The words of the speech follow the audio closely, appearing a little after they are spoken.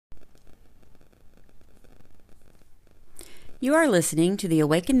You are listening to the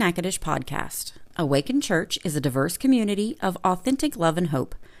Awaken Natchitoches podcast. Awaken Church is a diverse community of authentic love and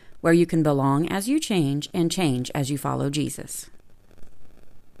hope, where you can belong as you change and change as you follow Jesus.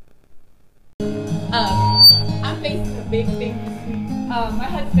 I'm facing a big thing this week. My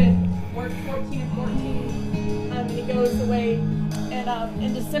husband works 14 and 14, and he goes away. And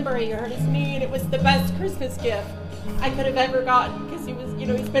in December he hurt his knee, and it was the best Christmas gift I could have ever gotten because he was,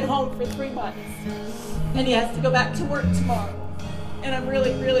 he's been home for 3 months. And he has to go back to work tomorrow. And I'm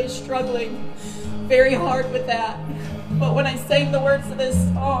really, really struggling very hard with that. But when I sang the words of this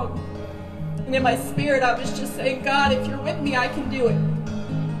song, and in my spirit I was just saying, God, if you're with me, I can do it.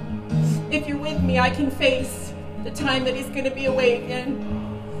 If you're with me, I can face the time that he's going to be away again,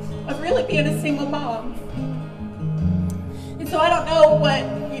 of really being a single mom. And so I don't know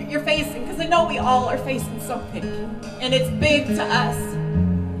what you're facing, because I know we all are facing something. And it's big to us.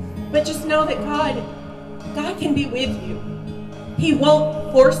 But just know that God can be with you. He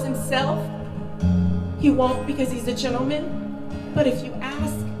won't force himself. He won't, because he's a gentleman. But if you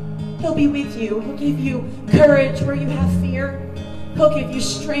ask, he'll be with you. He'll give you courage where you have fear. He'll give you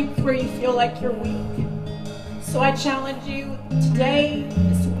strength where you feel like you're weak. So I challenge you today,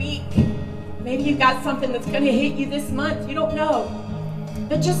 this week. Maybe you've got something that's going to hit you this month. You don't know.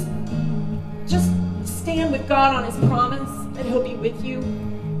 But just stand with God on his promise that he'll be with you.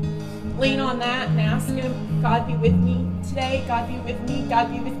 Lean on that and ask him, God, be with me today. God, be with me.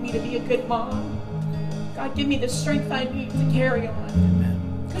 God, be with me to be a good mom. God, give me the strength I need to carry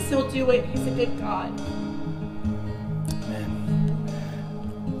on. Because he'll do it. He's a good God.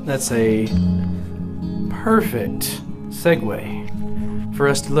 Amen. That's a perfect segue for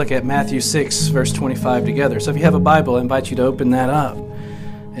us to look at Matthew 6, verse 25 together. So if you have a Bible, I invite you to open that up.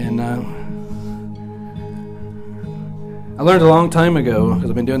 And I learned a long time ago, because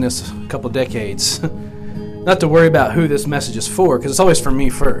I've been doing this a couple decades, not to worry about who this message is for, because it's always for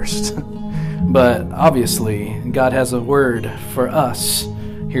me first. But obviously, God has a word for us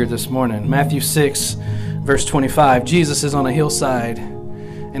here this morning. Matthew 6, verse 25. Jesus is on a hillside,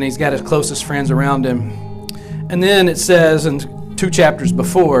 and he's got his closest friends around him. And then it says, in 2 chapters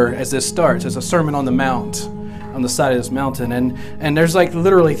before, as this starts, there's a Sermon on the Mount on the side of this mountain, and there's like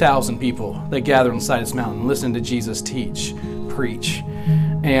literally 1,000 people that gather on the side of this mountain, listen to Jesus teach, preach.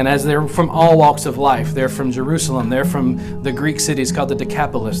 And as they're from all walks of life, they're from Jerusalem, they're from the Greek cities called the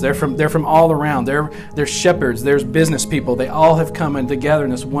Decapolis, they're from all around, they're shepherds, there's business people, they all have come in together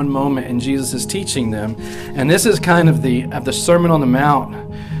in this one moment, and Jesus is teaching them. And this is kind of the Sermon on the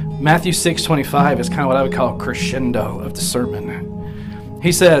Mount. Matthew 6:25 is kind of what I would call a crescendo of the sermon.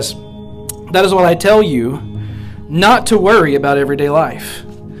 He says, "That is what I tell you, not to worry about everyday life.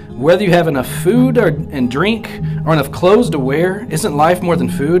 Whether you have enough food and drink or enough clothes to wear, isn't life more than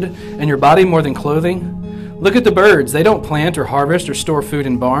food and your body more than clothing? Look at the birds. They don't plant or harvest or store food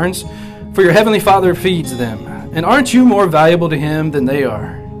in barns, for your heavenly Father feeds them. And aren't you more valuable to him than they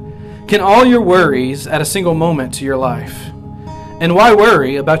are? Can all your worries add a single moment to your life? And why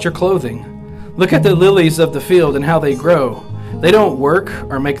worry about your clothing? Look at the lilies of the field and how they grow. They don't work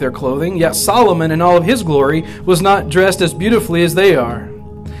or make their clothing, yet Solomon in all of his glory was not dressed as beautifully as they are.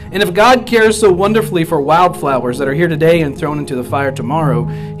 And if God cares so wonderfully for wildflowers that are here today and thrown into the fire tomorrow,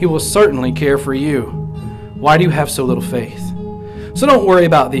 he will certainly care for you. Why do you have so little faith? So don't worry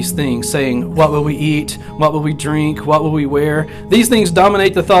about these things, saying, what will we eat? What will we drink? What will we wear? These things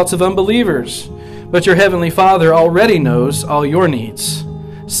dominate the thoughts of unbelievers. But your heavenly Father already knows all your needs.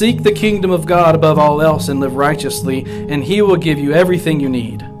 Seek the kingdom of God above all else and live righteously, and he will give you everything you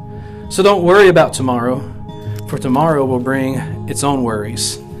need. So don't worry about tomorrow, for tomorrow will bring its own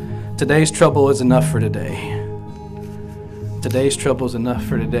worries. Today's trouble is enough for today. Today's trouble is enough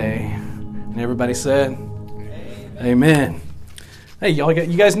for today." And everybody said, Amen. Hey, y'all,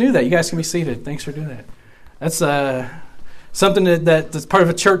 you guys knew that. You guys can be seated. Thanks for doing that. That's something that's part of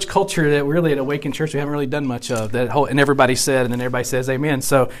a church culture that really at Awaken Church we haven't really done much of. And everybody said, and then everybody says amen.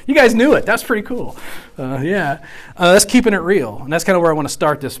 So you guys knew it. That's pretty cool. That's keeping it real. And that's kind of where I want to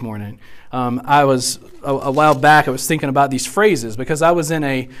start this morning. I was, a while back, I was thinking about these phrases because I was in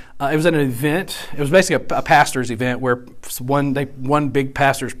it was an event. It was basically a pastor's event where one big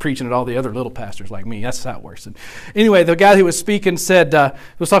pastor is preaching at all the other little pastors like me. That's how it works. And anyway, the guy who was speaking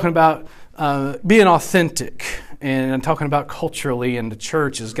was talking about being authentic. And I'm talking about culturally, and the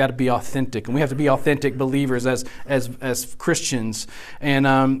church has got to be authentic, and we have to be authentic believers as Christians.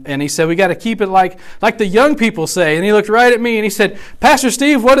 And he said we got to keep it like the young people say. And he looked right at me and he said, "Pastor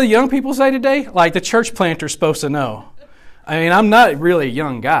Steve, what do the young people say today? Like the church planter's supposed to know." I mean, I'm not really a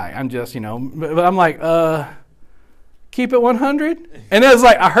young guy. I'm just, but I'm like, Keep it 100? And it was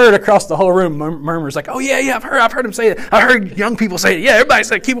like, I heard across the whole room murmurs like, oh yeah, I've heard him say it. I heard young people say it. Yeah, everybody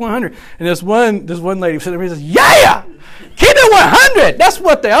said keep it 100. And this one lady sitting there and says, yeah, keep it 100. That's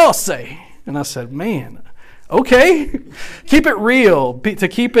what they all say. And I said, man, okay. Keep it real. To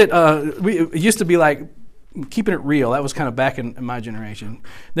keep it, it used to be like keeping it real. That was kind of back in my generation.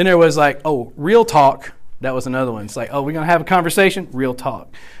 Then there was like, oh, real talk. That was another one. It's like, oh, we're going to have a conversation? Real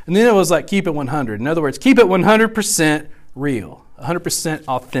talk. And then it was like, keep it 100. In other words, keep it 100% real, 100%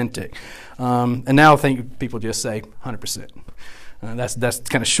 authentic. And now I think people just say 100%. That's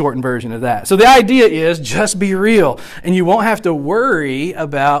kind of shortened version of that. So the idea is just be real. And you won't have to worry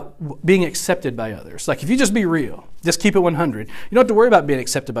about being accepted by others. Like if you just be real, just keep it 100. You don't have to worry about being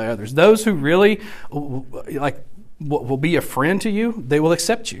accepted by others. Those who really will be a friend to you, they will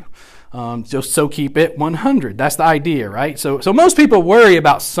accept you. So keep it 100. That's the idea, right? So most people worry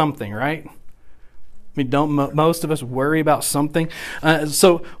about something, right? I mean, don't most of us worry about something?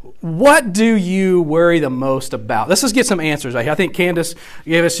 So what do you worry the most about? Let's just get some answers. I think Candace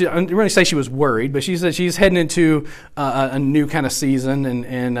gave us, I didn't really say she was worried, but she said she's heading into a new kind of season,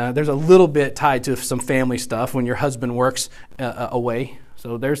 and there's a little bit tied to some family stuff when your husband works away.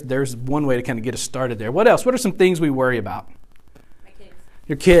 So there's one way to kind of get us started there. What else? What are some things we worry about?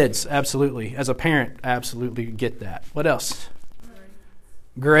 Your kids, absolutely. As a parent, absolutely get that. What else?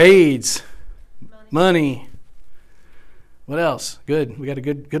 Grades. Money. What else? Good. We got a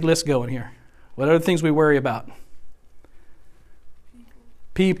good list going here. What other things we worry about?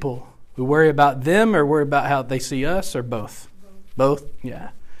 People. We worry about them or worry about how they see us or both? Both? Yeah.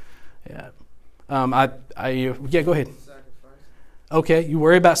 Yeah. Yeah, go ahead. Okay, you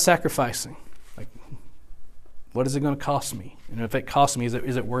worry about sacrificing. Like, what is it going to cost me? And if it costs me, is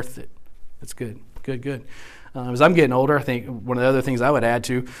it worth it? That's good. Good. As I'm getting older, I think one of the other things I would add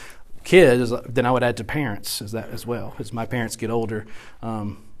to kids, then I would add to parents is that as well. As my parents get older,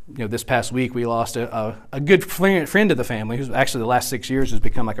 this past week we lost a good friend of the family who's actually the last 6 years has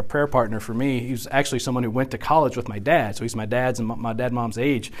become like a prayer partner for me. He was actually someone who went to college with my dad, so he's my dad's and my dad and mom's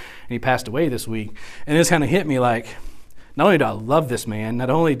age, and he passed away this week. And this kind of hit me like, not only do I love this man, not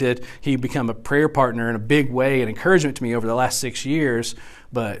only did he become a prayer partner in a big way and encouragement to me over the last 6 years,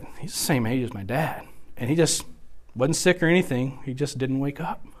 but he's the same age as my dad. And he just wasn't sick or anything. He just didn't wake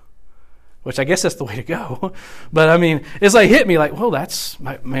up, which I guess that's the way to go. But I mean, it's like hit me like, well,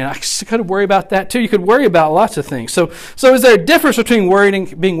 man, I could worry about that too. You could worry about lots of things. So is there a difference between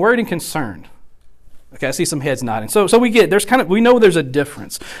being worried and concerned? Okay, I see some heads nodding. So we know there's a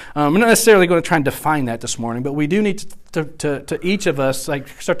difference. We're not necessarily going to try and define that this morning, but we do need to each of us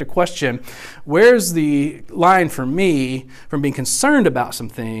start to question, where's the line for me from being concerned about some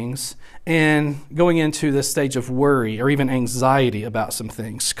things and going into this stage of worry or even anxiety about some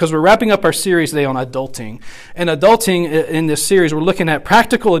things. Because we're wrapping up our series today on adulting. And adulting in this series, we're looking at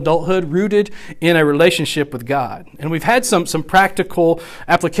practical adulthood rooted in a relationship with God. And we've had some practical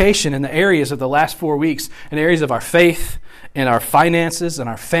application in the areas of the last 4 weeks, in areas of our faith, in our finances, and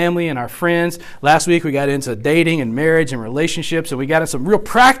our family, and our friends. Last week we got into dating and marriage and relationships, and we got into some real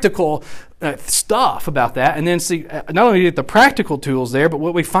practical stuff about that. And then see, not only do we get the practical tools there, but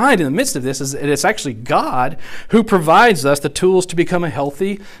what we find in the midst of this is that it's actually God who provides us the tools to become a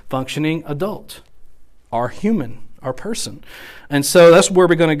healthy, functioning adult, our human, our person. And so that's where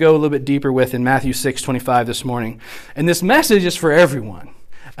we're going to go a little bit deeper with in Matthew 6:25 this morning. And this message is for everyone.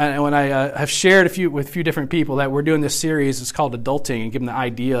 And when I have shared with a few different people that we're doing this series, it's called Adulting, and give them the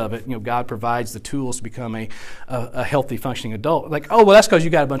idea of it. God provides the tools to become a healthy, functioning adult. Like, oh, well, that's because you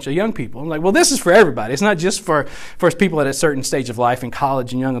got a bunch of young people. I'm like, well, this is for everybody. It's not just for people at a certain stage of life in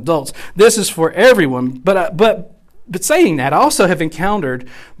college and young adults. This is for everyone. But saying that, I also have encountered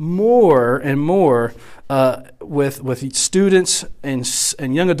more and more with students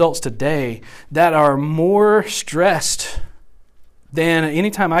and young adults today that are more stressed than any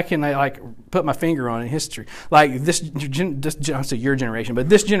time I can put my finger on in history. Like this, I don't say your generation, but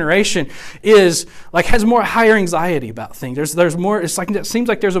this generation is has more higher anxiety about things. There's more. It seems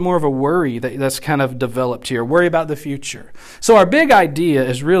like there's more of a worry that's kind of developed here. Worry about the future. So our big idea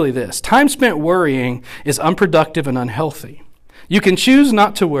is really this: time spent worrying is unproductive and unhealthy. You can choose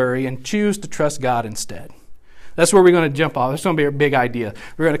not to worry and choose to trust God instead. That's where we're going to jump off. That's going to be our big idea.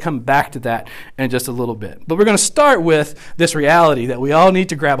 We're going to come back to that in just a little bit. But we're going to start with this reality that we all need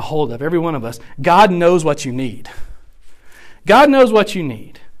to grab a hold of, every one of us. God knows what you need. God knows what you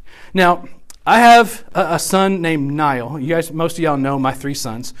need. Now, I have a son named Niall. You guys, most of y'all know my 3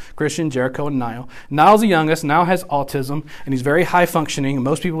 sons, Christian, Jericho, and Niall. Niall's the youngest. Niall has autism, and he's very high functioning. And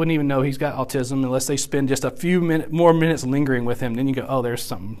most people wouldn't even know he's got autism unless they spend just a few more minutes lingering with him. Then you go, oh, there's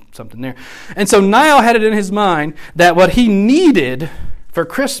something there. And so Niall had it in his mind that what he needed for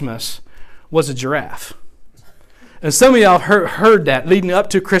Christmas was a giraffe. And some of y'all heard that leading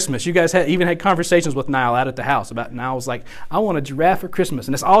up to Christmas. You guys even had conversations with Niall out at the house about Niall was like, I want a giraffe for Christmas.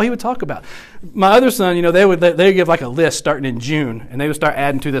 And that's all he would talk about. My other son, they would give like a list starting in June, and they would start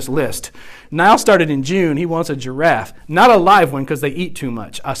adding to this list. Niall started in June. He wants a giraffe. Not a live one because they eat too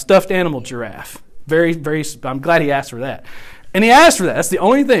much. A stuffed animal giraffe. Very, very, I'm glad he asked for that. And he asked for that. That's the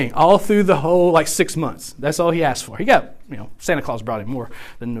only thing all through the whole 6 months. That's all he asked for. He got, Santa Claus brought him more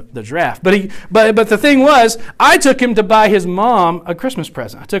than the giraffe. But the thing was, I took him to buy his mom a Christmas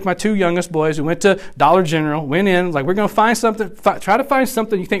present. I took my 2 youngest boys. We went to Dollar General, went in, we're going to find something, try to find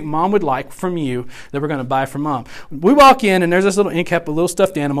something you think mom would like from you that we're going to buy for mom. We walk in, and there's this little end cap of little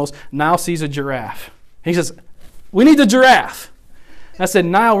stuffed animals. Niall sees a giraffe. He says, we need the giraffe. I said,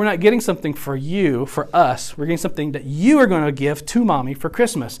 Niall, we're not getting something for you, for us. We're getting something that you are going to give to Mommy for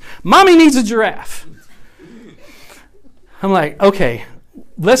Christmas. Mommy needs a giraffe. I'm like, okay,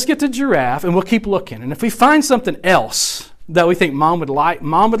 let's get the giraffe, and we'll keep looking. And if we find something else that we think Mom would like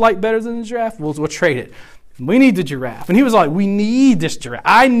better than the giraffe, we'll trade it. We need the giraffe. And he was like, we need this giraffe.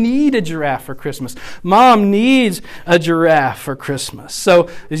 I need a giraffe for Christmas. Mom needs a giraffe for Christmas. So,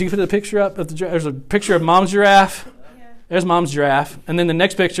 did you put the picture up of the giraffe? There's a picture of Mom's giraffe. There's Mom's giraffe. And then the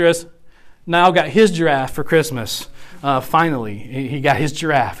next picture is Niall got his giraffe for Christmas. Finally, he got his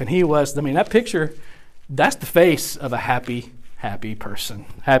giraffe. And he was, that picture, that's the face of a happy person.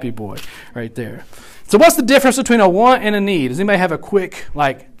 Happy boy right there. So what's the difference between a want and a need? Does anybody have a quick,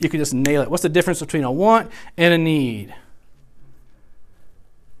 you could just nail it. What's the difference between a want and a need?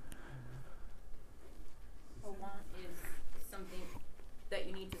 A want is something that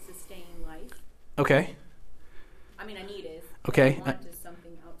you need to sustain life. Okay. A need is. Okay. A want is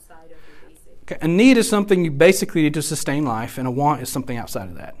something outside of your basic. Okay. A need is something you basically need to sustain life, and a want is something outside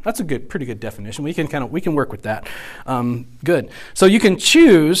of that. That's a pretty good definition. We can work with that. Good. So you can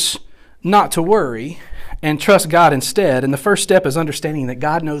choose not to worry and trust God instead. And the first step is understanding that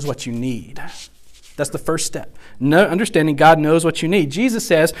God knows what you need. That's the first step. Understanding God knows what you need. Jesus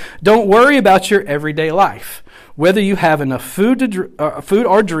says, don't worry about your everyday life, whether you have enough food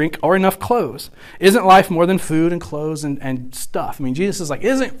or drink or enough clothes. Isn't life more than food and clothes and stuff? Jesus is like,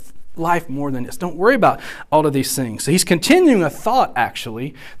 isn't life more than this? Don't worry about all of these things. So he's continuing a thought,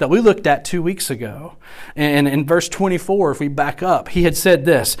 actually, that we looked at 2 weeks ago. And in verse 24, if we back up, he had said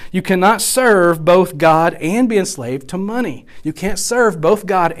this, you cannot serve both God and be enslaved to money. You can't serve both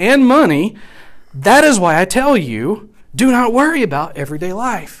God and money. That is why I tell you, do not worry about everyday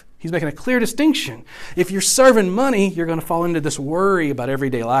life. He's making a clear distinction. If you're serving money, you're going to fall into this worry about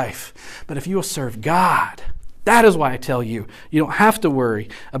everyday life. But if you will serve God, that is why I tell you, you don't have to worry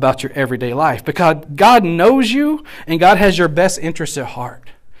about your everyday life. Because God knows you, and God has your best interests at heart.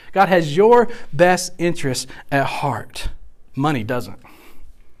 God has your best interests at heart. Money doesn't.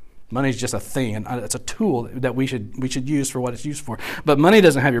 Money is just a thing, and it's a tool that we should use for what it's used for. But money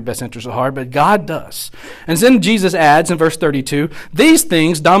doesn't have your best interest at heart, but God does. And then Jesus adds in verse 32, these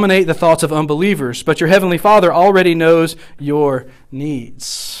things dominate the thoughts of unbelievers, but your heavenly Father already knows your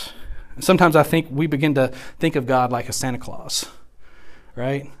needs. And sometimes I think we begin to think of God like a Santa Claus,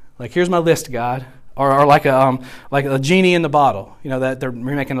 right? Here's my list, God. Or like a genie in the bottle, that they're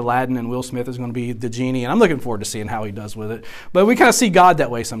remaking Aladdin, and Will Smith is going to be the genie, and I'm looking forward to seeing how he does with it. But we kind of see God that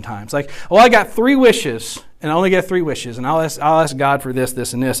way sometimes. I got 3 wishes, and I only get 3 wishes, and I'll ask God for this,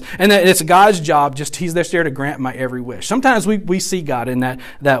 this, and this, and it's God's job. Just He's there to grant my every wish. Sometimes we see God in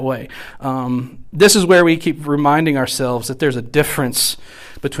that way. This is where we keep reminding ourselves that there's a difference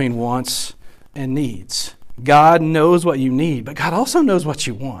between wants and needs. God knows what you need, but God also knows what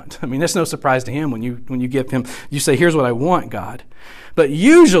you want. That's no surprise to Him when you give Him, you say, here's what I want, God. But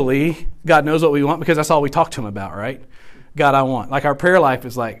usually, God knows what we want because that's all we talk to Him about, right? God, I want. Our prayer life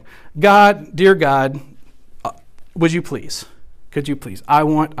is God, dear God, would you please? Could you please? I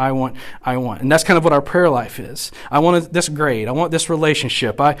want. And that's kind of what our prayer life is. I want this grade. I want this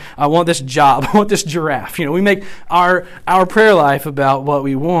relationship. I want this job. I want this giraffe. We make our prayer life about what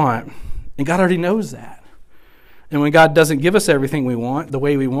we want. And God already knows that. And when God doesn't give us everything we want, the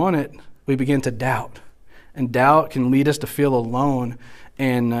way we want it, we begin to doubt. And doubt can lead us to feel alone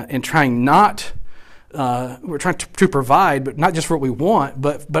and trying not we're trying to provide, but not just for what we want,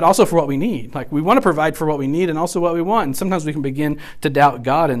 but also for what we need. Like, we want to provide for what we need and also what we want. And sometimes we can begin to doubt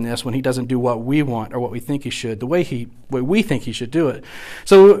God in this when he doesn't do what we want or what we think he should, the way we think he should do it.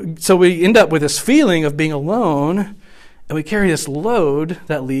 So we end up with this feeling of being alone, and we carry this load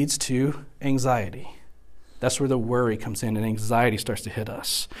that leads to anxiety. That's where the worry comes in and anxiety starts to hit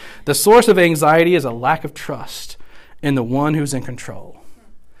us. The source of anxiety is a lack of trust in the one who's in control.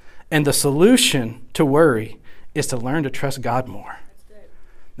 And the solution to worry is to learn to trust God more.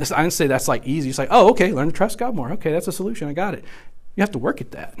 I didn't say that's like easy. It's like, oh, okay, learn to trust God more. Okay, that's a solution. I got it. You have to work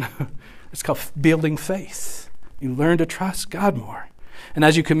at that. It's called building faith. You learn to trust God more. And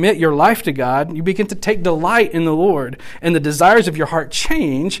as you commit your life to God, you begin to take delight in the Lord, and the desires of your heart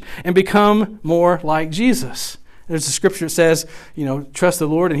change and become more like Jesus. There's a scripture that says, trust the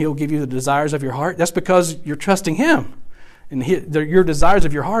Lord and he'll give you the desires of your heart. That's because you're trusting him. And your desires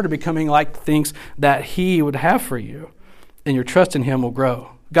of your heart are becoming like things that he would have for you. And your trust in him will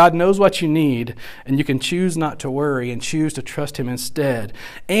grow. God knows what you need, and you can choose not to worry and choose to trust him instead.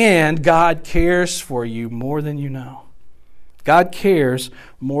 And God cares for you more than you know. God cares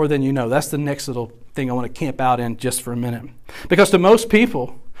more than you know. That's the next little thing I want to camp out in just for a minute. Because to most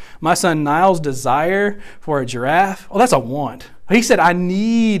people, my son Niall's desire for a giraffe, that's a want. He said, I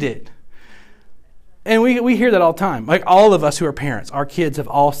need it. And we hear that all the time. Like, all of us who are parents, our kids have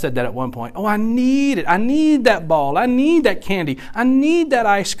all said that at one point. Oh, I need it. I need that ball. I need that candy. I need that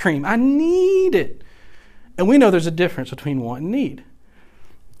ice cream. I need it. And we know there's a difference between want and need.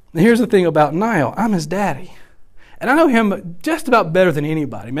 And here's the thing about Niall. I'm his daddy. And I know him just about better than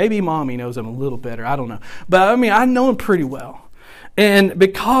anybody. Maybe Mommy knows him a little better. I don't know. But I know him pretty well. And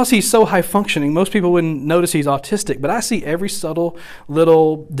because he's so high functioning, most people wouldn't notice he's autistic. But I see every subtle,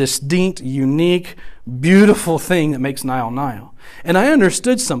 little, distinct, unique, beautiful thing that makes Niall Niall. And I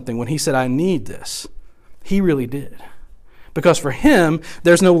understood something when he said, I need this. He really did. Because for him,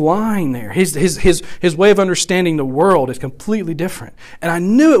 there's no line there. His way of understanding the world is completely different. And I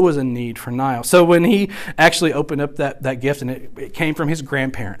knew it was a need for Niall. So when he actually opened up that gift, and it came from his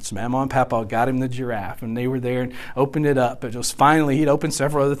grandparents, Mama and Papa got him the giraffe, and they were there and opened it up. It was finally, he'd opened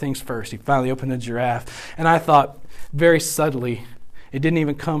several other things first. He finally opened the giraffe. And I thought, very subtly, it didn't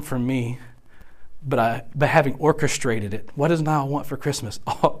even come from me, but having orchestrated it, what does Niall want for Christmas?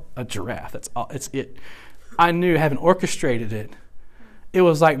 Oh, a giraffe. That's all. It's it. I knew, having orchestrated it, it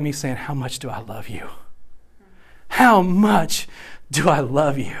was like me saying, how much do I love you? How much do I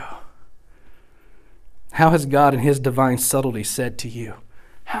love you? How has God in his divine subtlety said to you,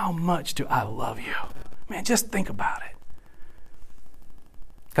 how much do I love you? Man, just think about it.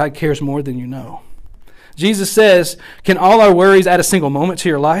 God cares more than you know. Jesus says, can all our worries add a single moment to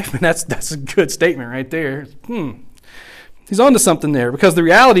your life? And that's a good statement right there. He's on to something there, because the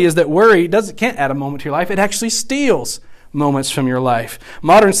reality is that worry can't add a moment to your life. It actually steals moments from your life.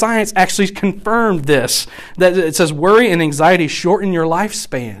 Modern science actually confirmed this, that it says worry and anxiety shorten your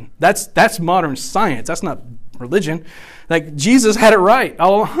lifespan. That's modern science. That's not religion. Like, Jesus had it right.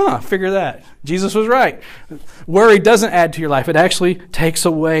 Figure that. Jesus was right. Worry doesn't add to your life. It actually takes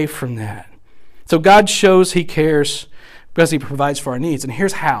away from that. So God shows he cares because he provides for our needs. And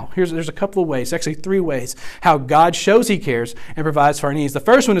here's how. There's a couple of ways, actually 3 ways, how God shows he cares and provides for our needs. The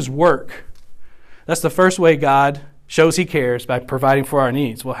first one is work. That's the first way God shows he cares, by providing for our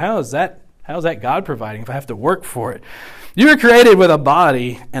needs. Well, how is that God providing if I have to work for it? You were created with a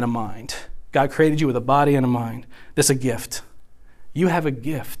body and a mind. God created you with a body and a mind. That's a gift. You have a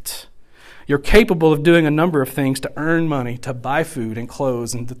gift. You're capable of doing a number of things to earn money, to buy food and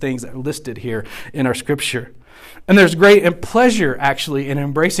clothes and the things that are listed here in our scripture. And there's great pleasure, actually, in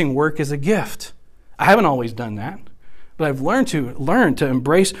embracing work as a gift. I haven't always done that, but I've learned to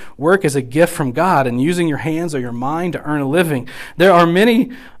embrace work as a gift from God and using your hands or your mind to earn a living. There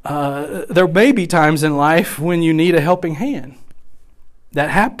may be times in life when you need a helping hand.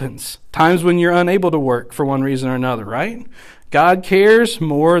 That happens. Times when you're unable to work for one reason or another, right? God cares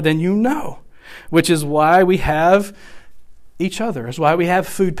more than you know, which is why we have each other. It's why we have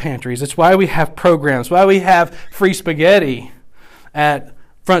food pantries. It's why we have programs. Why we have free spaghetti at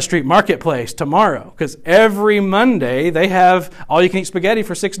Front Street Marketplace tomorrow. Because every Monday they have all-you-can-eat spaghetti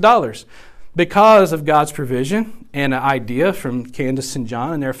for $6. Because of God's provision and an idea from Candace and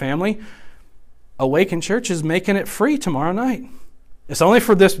John and their family, Awaken Church is making it free tomorrow night. It's only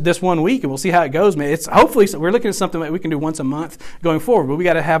for this 1 week, and we'll see how it goes. It's hopefully we're looking at something that we can do once a month going forward, but we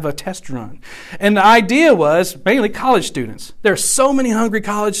got to have a test run. And the idea was mainly college students. There are so many hungry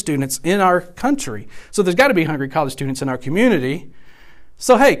college students in our country, so there's got to be hungry college students in our community.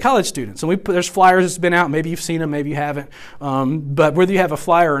 So, hey, college students, and there's flyers that's been out. Maybe you've seen them, maybe you haven't. But whether you have a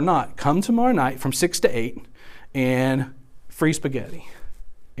flyer or not, come tomorrow night from 6 to 8 and free spaghetti.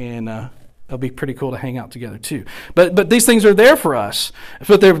 And it'll be pretty cool to hang out together too. But these things are there for us.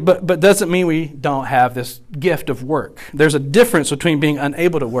 But doesn't mean we don't have this gift of work. There's a difference between being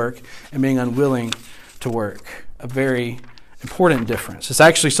unable to work and being unwilling to work. A very important difference. It's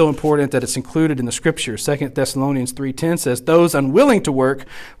actually so important that it's included in the Scripture. 2 Thessalonians 3:10 says, those unwilling to work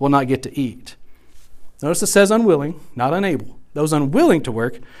will not get to eat. Notice it says unwilling, not unable. Those unwilling to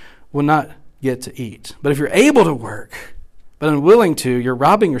work will not get to eat. But if you're able to work, but unwilling to, you're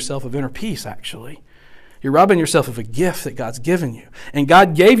robbing yourself of inner peace, actually. You're robbing yourself of a gift that God's given you. And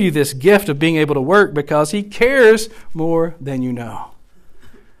God gave you this gift of being able to work because He cares more than you know.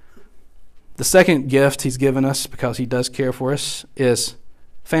 The second gift He's given us, because He does care for us, is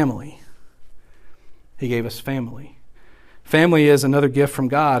family. He gave us family. Family is another gift from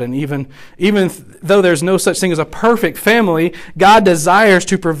God. And even though there's no such thing as a perfect family, God desires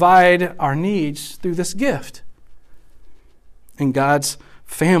to provide our needs through this gift. And God's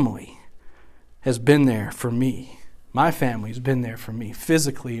family has been there for me. My family's been there for me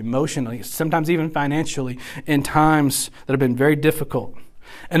physically, emotionally, sometimes even financially in times that have been very difficult.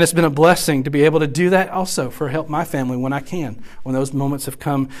 And it's been a blessing to be able to do that also for help my family when I can, when those moments have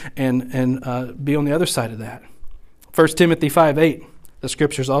come, and be on the other side of that. 1 Timothy 5:8, the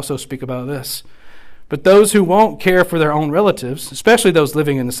Scriptures also speak about this. But those who won't care for their own relatives, especially those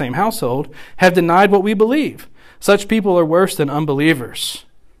living in the same household, have denied what we believe. Such people are worse than unbelievers.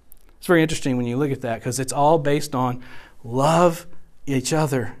 It's very interesting when you look at that, because it's all based on love each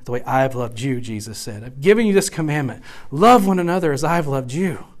other the way I've loved you, Jesus said. I've given you this commandment. Love one another as I've loved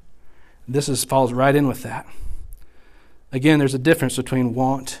you. This falls right in with that. Again, there's a difference between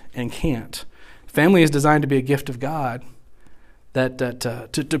want and can't. Family is designed to be a gift of God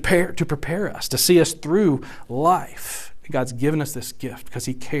to prepare us, to see us through life. God's given us this gift because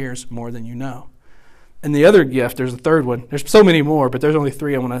He cares more than you know. And the other gift, there's a third one. There's so many more, but there's only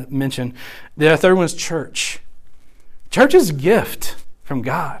three I want to mention. The third one is church. Church is a gift from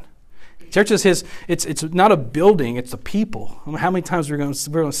God. Church is it's not a building, it's a people. I don't know how many times we're going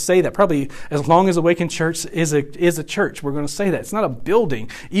to say that. Probably as long as Awakened Church is a church, we're going to say that. It's not a building.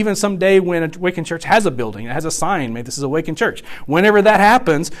 Even someday when Awakened Church has a building, it has a sign, maybe this is Awakened Church. Whenever that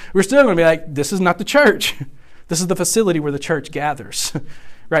happens, we're still going to be like, this is not the church. This is the facility where the church gathers.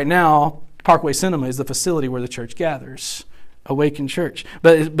 Right now, Parkway Cinema is the facility where the church gathers. Awakened Church.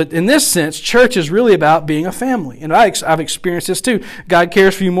 But in this sense, church is really about being a family. And I've experienced this too. God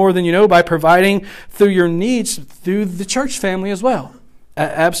cares for you more than you know by providing through your needs through the church family as well.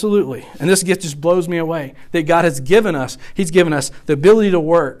 Absolutely. And this gift just blows me away. That God has given us, He's given us the ability to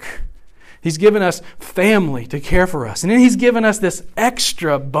work. He's given us family to care for us. And then He's given us this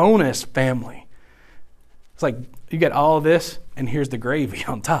extra bonus family. It's like you get all of this and here's the gravy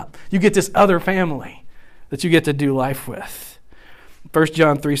on top. You get this other family that you get to do life with. 1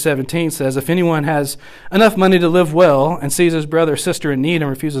 John 3:17 says, if anyone has enough money to live well and sees his brother or sister in need and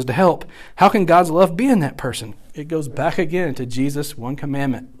refuses to help, how can God's love be in that person? It goes back again to Jesus' one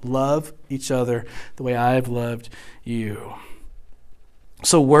commandment. Love each other the way I've loved you.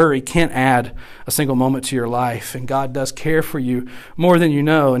 So worry can't add a single moment to your life, and God does care for you more than you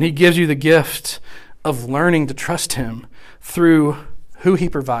know, and He gives you the gift of learning to trust Him through who He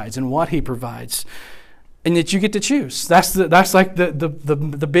provides and what He provides. And that you get to choose. That's like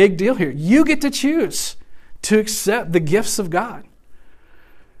the big deal here. You get to choose to accept the gifts of God.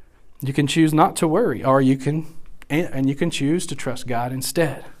 You can choose not to worry, or you can choose to trust God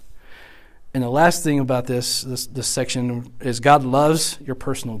instead. And the last thing about this section is God loves your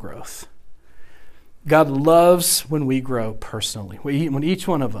personal growth. God loves when we grow personally. When each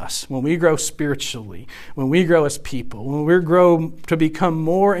one of us, when we grow spiritually, when we grow as people, when we grow to become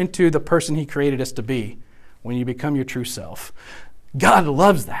more into the person He created us to be, when you become your true self. God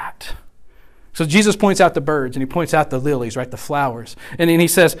loves that. So Jesus points out the birds, and He points out the lilies, right, the flowers. And then He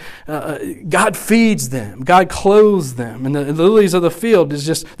says, God feeds them. God clothes them. And the lilies of the field is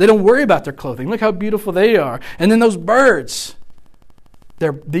just, they don't worry about their clothing. Look how beautiful they are. And then those birds,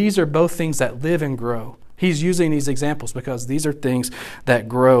 these are both things that live and grow. He's using these examples because these are things that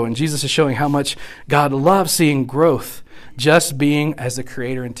grow. And Jesus is showing how much God loves seeing growth. Just being as the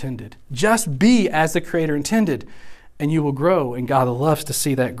Creator intended. Just be as the Creator intended, and you will grow, and God loves to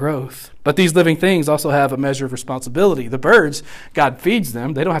see that growth. But these living things also have a measure of responsibility. The birds, God feeds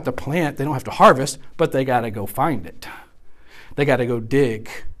them. They don't have to plant. They don't have to harvest, but they got to go find it. They got to go dig.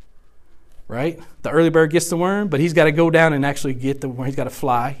 right? The early bird gets the worm, but he's got to go down and actually get the worm. He's got to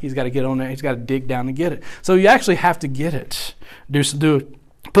fly. He's got to get on there. He's got to dig down and get it. So you actually have to get it.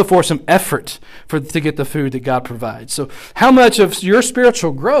 Put forth some effort to get the food that God provides. So how much of your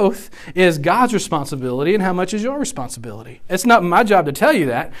spiritual growth is God's responsibility and how much is your responsibility? It's not my job to tell you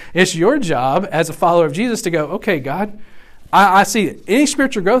that. It's your job as a follower of Jesus to go, okay, God, I see it. Any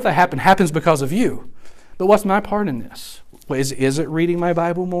spiritual growth that happens because of you. But what's my part in this? Is it reading my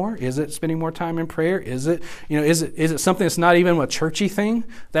Bible more? Is it spending more time in prayer? Is it something that's not even a churchy thing?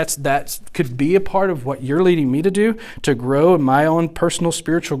 That could be a part of what you're leading me to do to grow in my own personal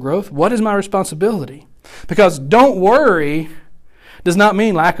spiritual growth. What is my responsibility? Because don't worry does not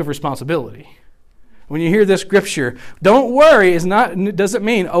mean lack of responsibility. When you hear this scripture, don't worry doesn't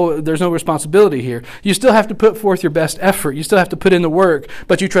mean, there's no responsibility here. You still have to put forth your best effort. You still have to put in the work,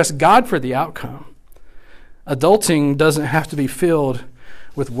 but you trust God for the outcome. Adulting doesn't have to be filled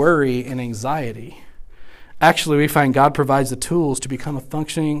with worry and anxiety. Actually, we find God provides the tools to become a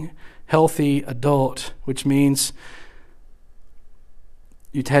functioning, healthy adult, which means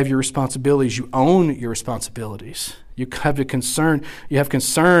you have your responsibilities. You own your responsibilities. You have concern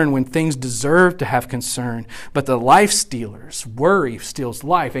when things deserve to have concern. But the life stealers, worry steals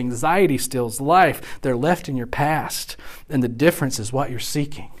life, anxiety steals life. They're left in your past. And the difference is what you're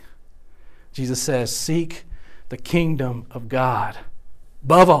seeking. Jesus says, seek the kingdom of God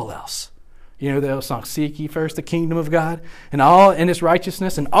above all else. You know the old song, seek ye first the kingdom of God and all in its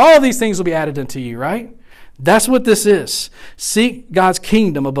righteousness, and all these things will be added unto you, right? That's what this is. Seek God's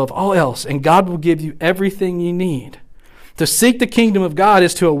kingdom above all else, and God will give you everything you need. To seek the kingdom of God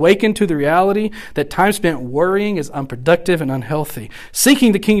is to awaken to the reality that time spent worrying is unproductive and unhealthy.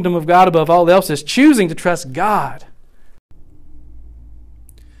 Seeking the kingdom of God above all else is choosing to trust God.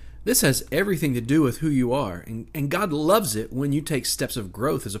 This has everything to do with who you are, and God loves it when you take steps of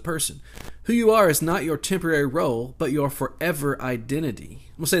growth as a person. Who you are is not your temporary role, but your forever identity.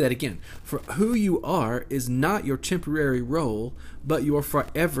 I'm going to say that again. For who you are is not your temporary role, but your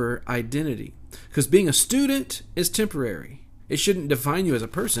forever identity. Because being a student is temporary. It shouldn't define you as a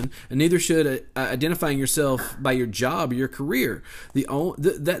person, and neither should identifying yourself by your job or your career.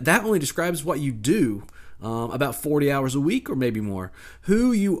 That only describes what you do. About 40 hours a week or maybe more.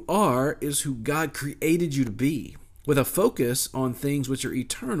 Who you are is who God created you to be, with a focus on things which are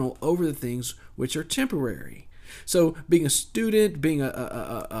eternal over the things which are temporary. So being a student, being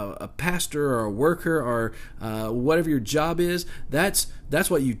a pastor or a worker or whatever your job is, that's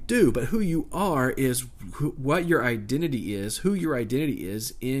what you do. But who you are is what your identity is, who your identity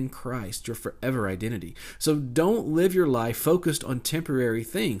is in Christ, your forever identity. So don't live your life focused on temporary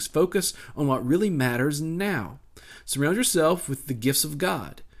things. Focus on what really matters now. Surround yourself with the gifts of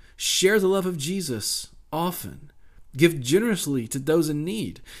God. Share the love of Jesus often. Give generously to those in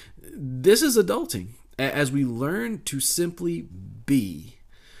need. This is adulting. As we learn to simply be,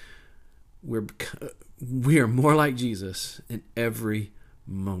 we are more like Jesus in every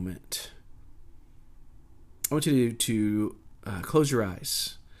moment. I want you to close your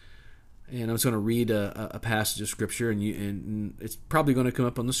eyes, and I'm just going to read a passage of Scripture, and it's probably going to come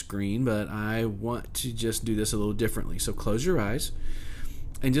up on the screen, but I want to just do this a little differently. So close your eyes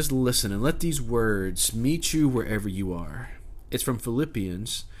and just listen, and let these words meet you wherever you are. It's from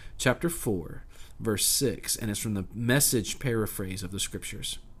Philippians chapter 4. Verse 6, and it's from the Message paraphrase of the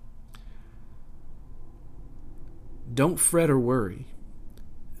Scriptures. Don't fret or worry.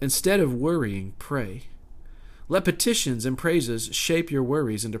 Instead of worrying, pray. Let petitions and praises shape your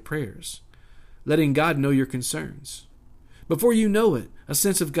worries into prayers, letting God know your concerns. Before you know it, a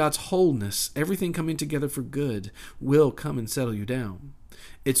sense of God's wholeness, everything coming together for good, will come and settle you down.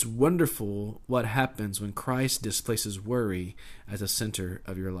 It's wonderful what happens when Christ displaces worry as the center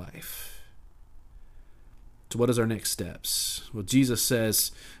of your life. So what is our next steps? Well, Jesus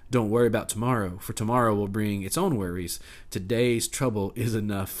says, don't worry about tomorrow, for tomorrow will bring its own worries. Today's trouble is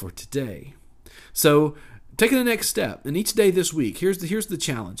enough for today. So taking the next step, and each day this week, here's the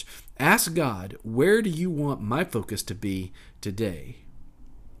challenge. Ask God, where do you want my focus to be today?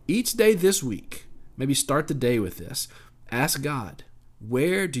 Each day this week, maybe start the day with this. Ask God,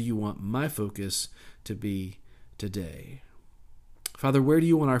 where do you want my focus to be today? Father, where do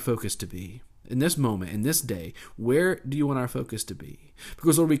you want our focus to be? In this moment, in this day, where do you want our focus to be?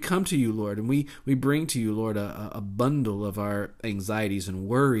 Because, Lord, we come to you, Lord, and we bring to you, Lord, a bundle of our anxieties and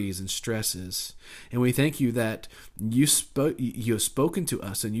worries and stresses. And we thank you that you have spoken to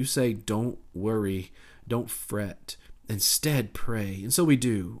us, and you say, don't worry, don't fret. Instead, pray. And so we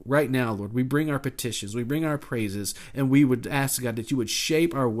do. Right now, Lord, we bring our petitions, we bring our praises, and we would ask, God, that you would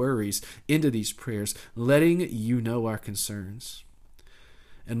shape our worries into these prayers, letting you know our concerns.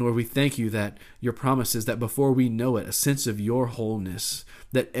 And Lord, we thank you that your promise is that before we know it, a sense of your wholeness,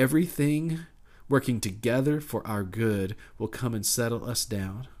 that everything working together for our good will come and settle us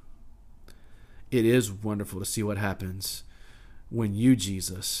down. It is wonderful to see what happens when you,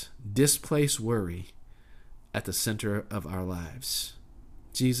 Jesus, displace worry at the center of our lives.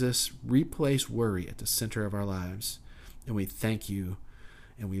 Jesus, replace worry at the center of our lives. And we thank you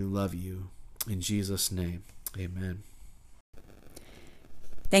and we love you. In Jesus' name, amen.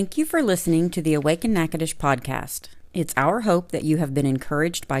 Thank you for listening to the Awaken Natchitoches podcast. It's our hope that you have been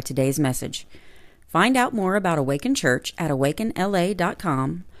encouraged by today's message. Find out more about Awaken Church at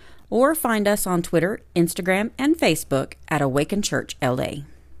awakenla.com or find us on Twitter, Instagram, and Facebook at Awaken Church LA.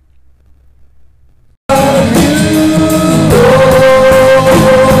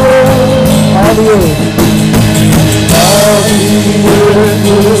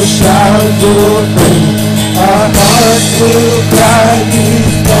 Our hearts will cry,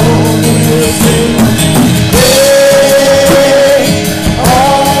 these bones will sing. Great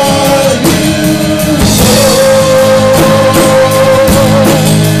are you, Lord.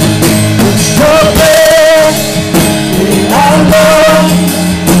 It's your best in our love,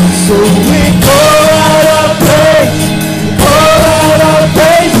 so we pour out our praise. We pour out our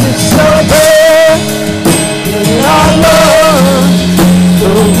praise. It's your best in our love, so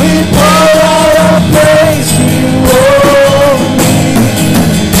we pour out our praise to you only.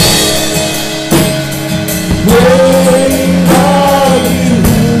 Great are you,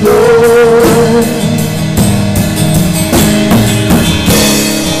 Lord.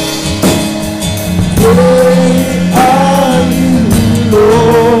 Great are you,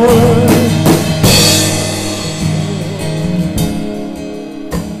 Lord.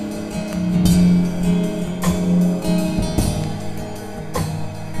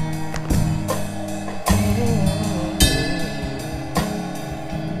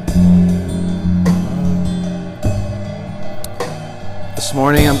 This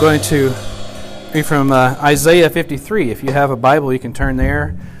morning I'm going to read from Isaiah 53. If you have a Bible, you can turn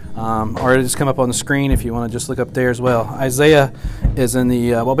there, or it'll just come up on the screen if you want to just look up there as well. Isaiah is in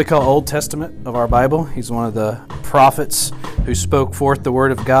the what we call Old Testament of our Bible. He's one of the prophets who spoke forth the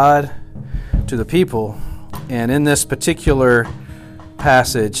word of God to the people. And in this particular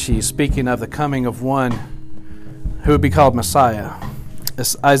passage, he's speaking of the coming of one who would be called Messiah.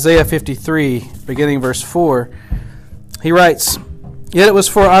 It's Isaiah 53, beginning verse 4. He writes, "Yet it was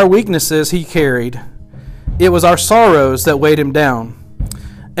for our weaknesses he carried. It was our sorrows that weighed him down.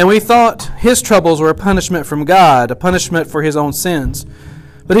 And we thought his troubles were a punishment from God, a punishment for his own sins.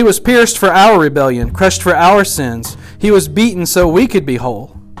 But he was pierced for our rebellion, crushed for our sins. He was beaten so we could be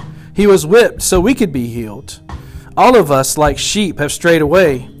whole. He was whipped so we could be healed. All of us, like sheep, have strayed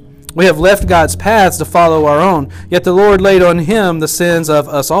away. We have left God's paths to follow our own. Yet the Lord laid on him the sins of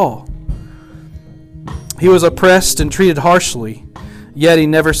us all. He was oppressed and treated harshly, yet he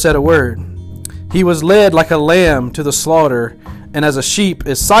never said a word. He was led like a lamb to the slaughter, and as a sheep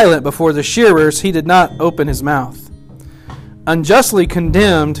is silent before the shearers, he did not open his mouth. Unjustly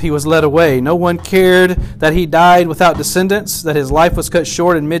condemned, he was led away. No one cared that he died without descendants, that his life was cut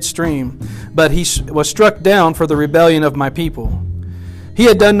short in midstream. But he was struck down for the rebellion of my people. He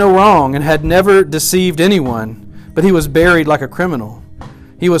had done no wrong and had never deceived anyone, but he was buried like a criminal.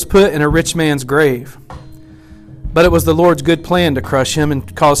 He was put in a rich man's grave. But it was the Lord's good plan to crush him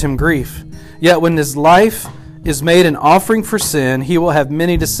and cause him grief. Yet when his life is made an offering for sin, he will have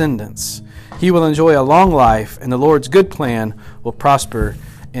many descendants. He will enjoy a long life, and the Lord's good plan will prosper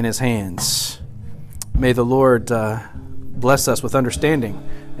in his hands." May the Lord bless us with understanding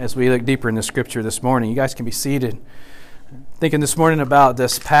as we look deeper in the scripture this morning. You guys can be seated. Thinking this morning about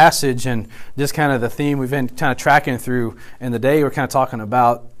this passage and just kind of the theme we've been kind of tracking through in the day. We're kind of talking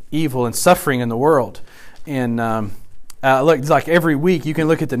about evil and suffering in the world. And look, like every week you can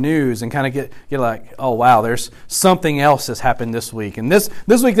look at the news and kind of get like, oh wow, there's something else that's happened this week. And this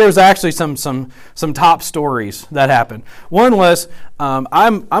week there was actually some top stories that happened. One was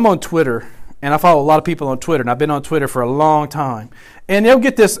I'm on Twitter, and I follow a lot of people on Twitter, and I've been on Twitter for a long time. And you'll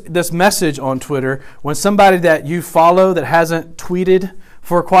get this message on Twitter when somebody that you follow that hasn't tweeted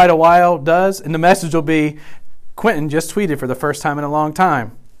for quite a while does, and the message will be, "Quentin just tweeted for the first time in a long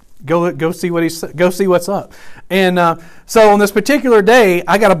time. Go see what's up." And so on this particular day,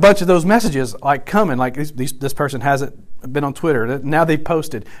 I got a bunch of those messages like coming, like this person hasn't been on Twitter. Now they've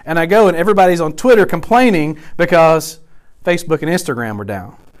posted, and I go and everybody's on Twitter complaining because Facebook and Instagram were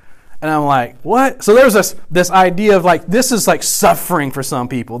down. And I'm like, what? So there's this idea of like, this is like suffering for some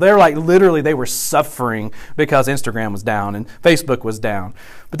people. They're like, literally, they were suffering because Instagram was down and Facebook was down.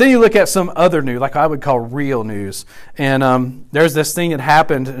 But then you look at some other news, like I would call real news. And there's this thing that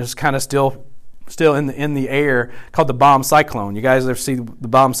happened, it's kind of still in the air, called the bomb cyclone. You guys ever see the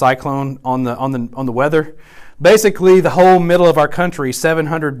bomb cyclone on the weather? Basically, the whole middle of our country,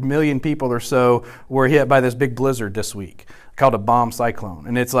 700 million people or so, were hit by this big blizzard this week called a bomb cyclone.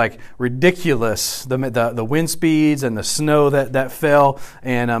 And it's like ridiculous, the wind speeds and the snow that fell,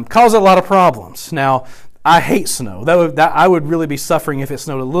 and caused a lot of problems. Now, I hate snow. I would really be suffering if it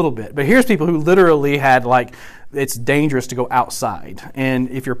snowed a little bit. But here's people who literally had like, it's dangerous to go outside. And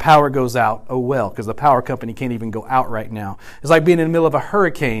if your power goes out, oh well, because the power company can't even go out right now. It's like being in the middle of a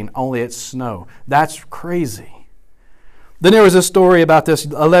hurricane, only it's snow. That's crazy. Then there was a story about this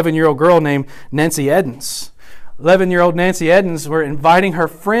 11-year-old girl named Nancy Edens. 11-year-old Nancy Edens were inviting her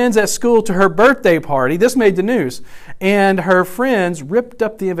friends at school to her birthday party. This made the news. And her friends ripped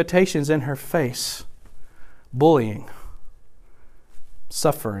up the invitations in her face. Bullying.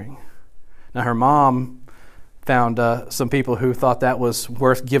 Suffering. Now her mom found some people who thought that was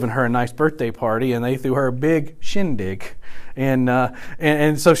worth giving her a nice birthday party, and they threw her a big shindig.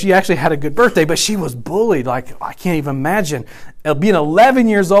 And so she actually had a good birthday, but she was bullied. Like, I can't even imagine being 11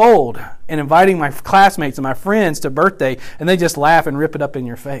 years old and inviting my classmates and my friends to birthday, and they just laugh and rip it up in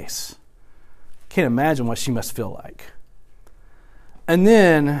your face. Can't imagine what she must feel like. And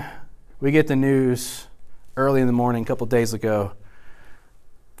then we get the news early in the morning, a couple days ago,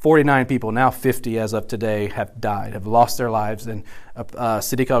 49 people, now 50 as of today, have died, have lost their lives in a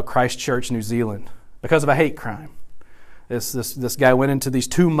city called Christchurch, New Zealand, because of a hate crime. This guy went into these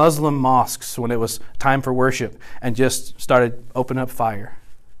 2 Muslim mosques when it was time for worship and just started opening up fire.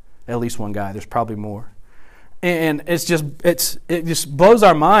 At least one guy. There's probably more. And it just blows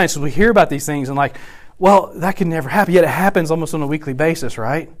our minds when we hear about these things and like, well, that could never happen. Yet it happens almost on a weekly basis,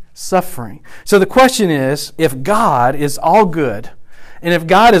 right? Suffering. So the question is, if God is all good, and if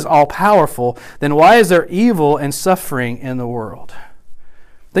God is all-powerful, then why is there evil and suffering in the world?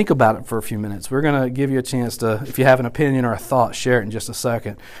 Think about it for a few minutes. We're going to give you a chance to, if you have an opinion or a thought, share it in just a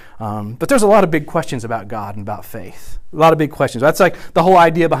second. But there's a lot of big questions about God and about faith. A lot of big questions. That's like the whole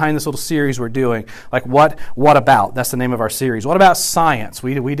idea behind this little series we're doing. Like what about? That's the name of our series. What about science?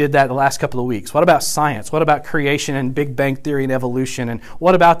 We did that the last couple of weeks. What about science? What about creation and Big Bang Theory and evolution? And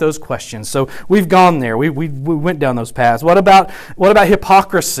what about those questions? So we've gone there. We went down those paths. What about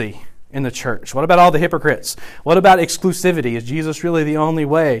hypocrisy in the church? What about all the hypocrites? What about exclusivity? Is Jesus really the only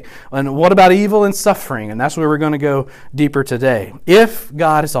way? And what about evil and suffering? And that's where we're going to go deeper today. If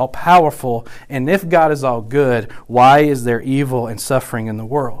God is all powerful and if God is all good, why is there evil and suffering in the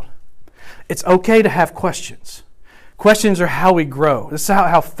world? It's okay to have questions. Questions are how we grow. This is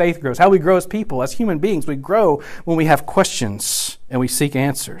how faith grows, how we grow as people, as human beings. We grow when we have questions and we seek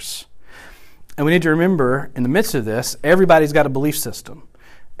answers. And we need to remember, in the midst of this, everybody's got a belief system.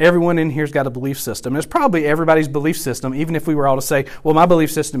 Everyone in here's got a belief system. It's probably everybody's belief system, even if we were all to say, well, my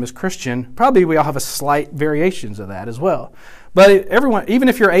belief system is Christian, probably we all have a slight variations of that as well. But everyone, even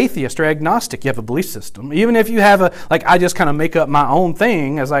if you're atheist or agnostic, you have a belief system. Even if you have I just kind of make up my own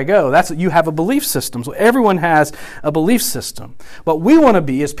thing as I go, you have a belief system. So everyone has a belief system. What we want to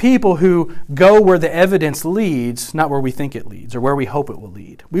be is people who go where the evidence leads, not where we think it leads or where we hope it will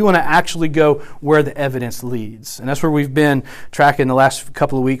lead. We want to actually go where the evidence leads. And that's where we've been tracking the last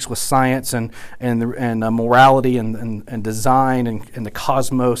couple of weeks with science and morality and design and the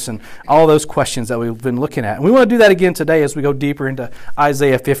cosmos and all those questions that we've been looking at. And we want to do that again today as we go deeper into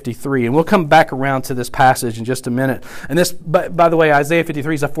Isaiah 53. And we'll come back around to this passage in just a minute. And this, by the way, Isaiah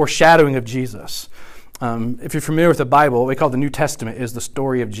 53 is a foreshadowing of Jesus. If you're familiar with the Bible, what we call the New Testament is the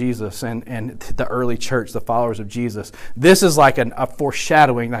story of Jesus and the early church, the followers of Jesus. This is like a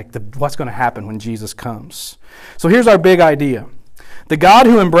foreshadowing, like what's going to happen when Jesus comes. So here's our big idea. The God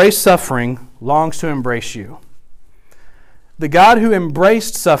who embraced suffering longs to embrace you. The God who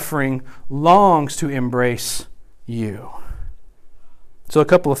embraced suffering longs to embrace you. So a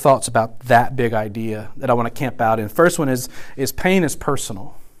couple of thoughts about that big idea that I want to camp out in. First one is pain is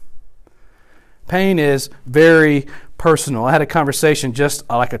personal. Pain is very personal. I had a conversation just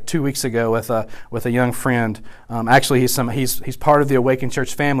 2 weeks ago with a young friend. Actually, he's part of the Awakened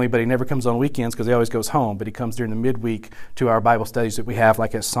Church family, but he never comes on weekends because he always goes home. But he comes during the midweek to our Bible studies that we have,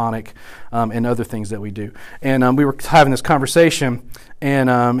 like at Sonic and other things that we do. And we were having this conversation,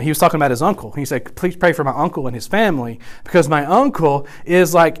 and he was talking about his uncle. He said, "Please pray for my uncle and his family, because my uncle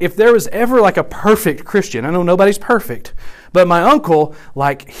is like, if there was ever like a perfect Christian, I know nobody's perfect, But my uncle,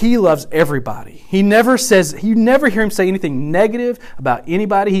 like, he loves everybody. You never hear him say anything negative about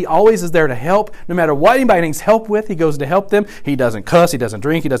anybody. He always is there to help. No matter what anybody needs help with, he goes to help them. He doesn't cuss, he doesn't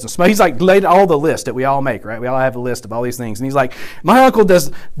drink, he doesn't smoke. He's like laid all the list that we all make, right? We all have a list of all these things. And he's like, my uncle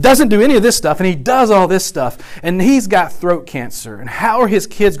doesn't do any of this stuff, and he does all this stuff. And he's got throat cancer. And how are his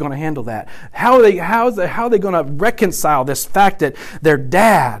kids going to handle that? How are they going to reconcile this fact that their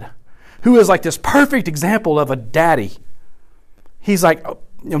dad, who is like this perfect example of a daddy, he's like,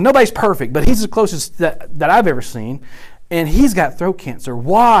 nobody's perfect, but he's the closest that I've ever seen, and he's got throat cancer.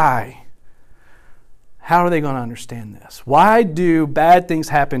 Why? How are they going to understand this? Why do bad things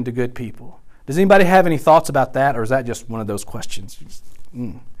happen to good people? Does anybody have any thoughts about that, or is that just one of those questions?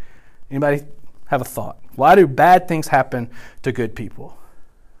 Anybody have a thought? Why do bad things happen to good people?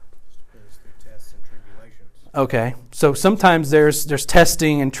 Okay, so sometimes there's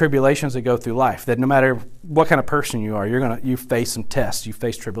testing and tribulations that go through life. That no matter what kind of person you are, you face some tests, you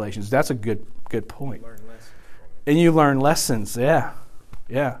face tribulations. That's a good point. And you learn lessons. Yeah,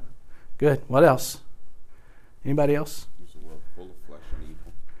 good. What else? Anybody else? There's a world full of flesh and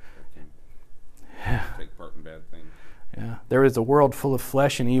evil that can take part in bad things. Yeah, there is a world full of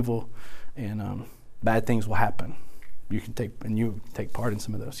flesh and evil, and bad things will happen. You take part in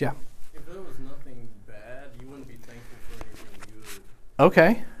some of those. Yeah. If there was nothing bad, you wouldn't be thankful for anything good.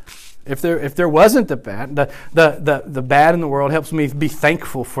 Okay. If there wasn't the bad, the bad in the world helps me be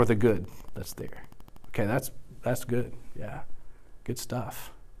thankful for the good that's there. Okay, that's good. Yeah, good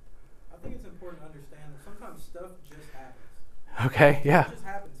stuff. I think it's important to understand that sometimes stuff just happens. Okay, yeah. It just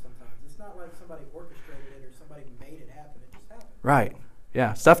happens sometimes. It's not like somebody orchestrated it or somebody made it happen. It just happens. Right.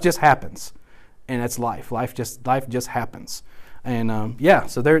 Yeah, stuff just happens, and it's life. Life just happens, and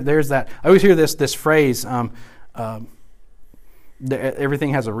so there's that. I always hear this phrase.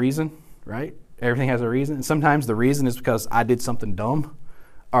 Everything has a reason, right? Everything has a reason. And sometimes the reason is because I did something dumb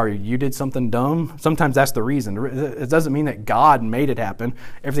or you did something dumb. Sometimes that's the reason. It doesn't mean that God made it happen.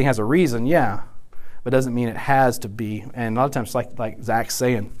 Everything has a reason, yeah, but it doesn't mean it has to be. And a lot of times, like Zach's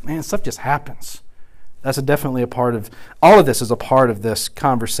saying, man, stuff just happens. That's definitely a part of, all of this is a part of this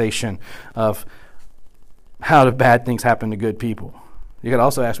conversation of how do bad things happen to good people. You could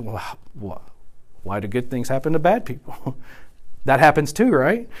also ask, well, why do good things happen to bad people? That happens too,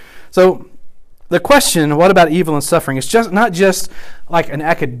 right? So the question, what about evil and suffering, is just not just like an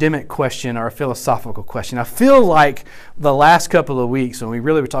academic question or a philosophical question. I feel like the last couple of weeks when we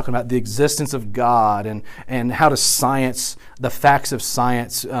really were talking about the existence of God and how does science, the facts of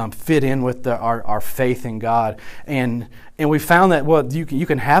science fit in with our faith in God. And we found that, well, you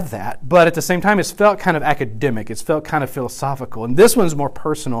can have that, but at the same time, it's felt kind of academic. It's felt kind of philosophical. And this one's more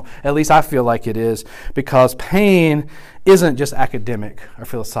personal, at least I feel like it is, because pain isn't just academic or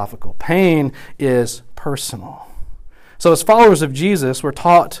philosophical. Pain is personal. So as followers of Jesus, we're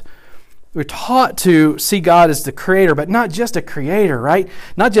taught to see God as the creator, but not just a creator, right?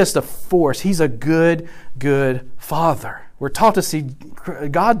 Not just a force. He's a good Father. We're taught to see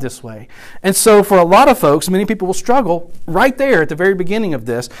God this way. And so for a lot of folks, many people will struggle right there at the very beginning of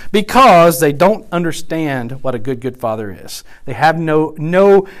this because they don't understand what a good Father is. They have no,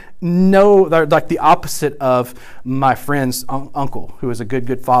 they're like the opposite of my friend's uncle, who is a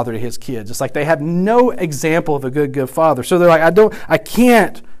good father to his kids. It's like they have no example of a good father. So they're like, I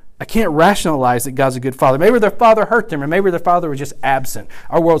can't rationalize that God's a good father. Maybe their father hurt them, or maybe their father was just absent.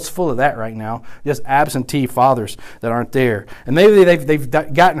 Our world's full of that right now, just absentee fathers that aren't there. And maybe they've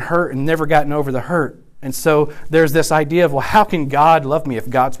gotten hurt and never gotten over the hurt. And so there's this idea of, well, how can God love me if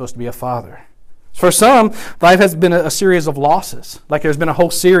God's supposed to be a father? For some, life has been a series of losses. Like there's been a whole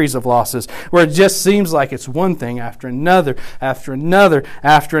series of losses where it just seems like it's one thing after another, after another,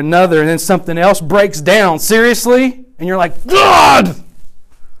 after another, and then something else breaks down. Seriously? And you're like, God!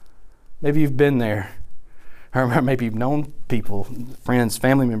 Maybe you've been there. Or maybe you've known people, friends,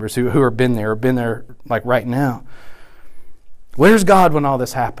 family members who have been there like right now. Where's God when all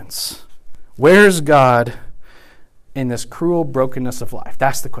this happens? Where's God in this cruel brokenness of life?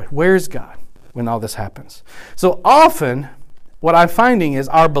 That's the question. Where's God when all this happens? So often, what I'm finding is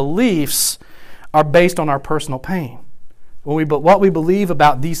our beliefs are based on our personal pain. What we believe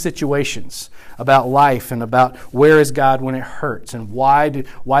about these situations, about life, and about where is God when it hurts, and why do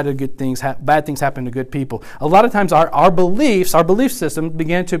bad things happen to good people. A lot of times our belief system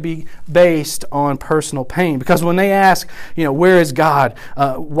began to be based on personal pain. Because when they ask, where is God?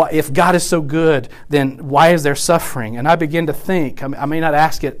 If God is so good, then why is there suffering? And I begin to think, I may not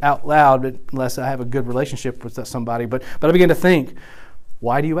ask it out loud unless I have a good relationship with somebody, but I begin to think,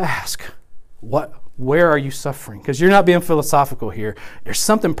 why do you ask? where are you suffering? Because you're not being philosophical here. There's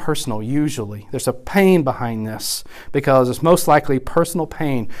something personal usually. There's a pain behind this because it's most likely personal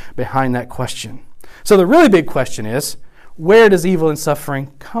pain behind that question. So the really big question is, where does evil and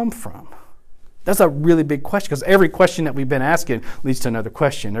suffering come from? That's a really big question because every question that we've been asking leads to another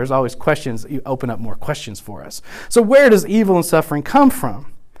question. There's always questions. You open up more questions for us. So where does evil and suffering come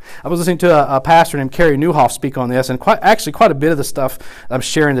from? I was listening to a pastor named Kerry Newhoff speak on this, and quite a bit of the stuff I'm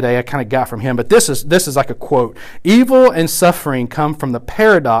sharing today I kind of got from him. But this is like a quote. Evil and suffering come from the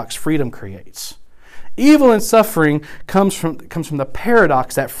paradox freedom creates. Evil and suffering comes from the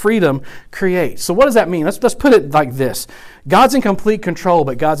paradox that freedom creates. So what does that mean? Let's put it like this. God's in complete control,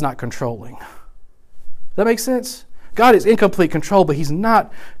 but God's not controlling. Does that make sense? God is in complete control, but He's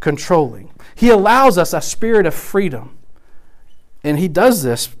not controlling. He allows us a spirit of freedom. And He does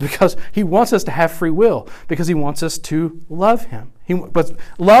this because He wants us to have free will, because He wants us to love Him. But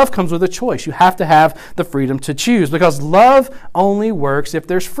love comes with a choice. You have to have the freedom to choose, because love only works if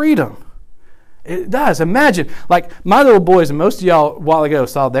there's freedom. It does. Imagine, like my little boys, and most of y'all a while ago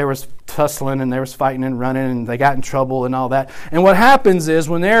saw they was tussling and they was fighting and running and they got in trouble and all that. And what happens is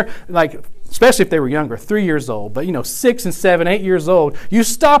when they're like, especially if they were younger, 3 years old, but 6 and 7, 8 years old, you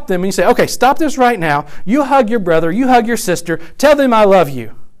stop them and you say, okay, stop this right now. You hug your brother, you hug your sister, tell them I love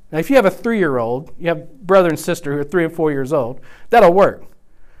you. Now if you have a 3-year-old, you have brother and sister who are 3 and 4 years old, that'll work.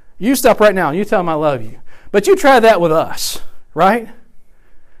 You stop right now and you tell them I love you. But you try that with us, right?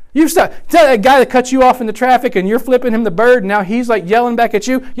 You stop. Tell that guy that cut you off in the traffic and you're flipping him the bird and now he's like yelling back at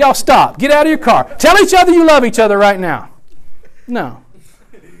you. Y'all stop. Get out of your car. Tell each other you love each other right now. No.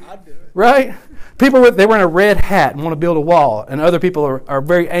 Right? People they wear a red hat and want to build a wall, and other people are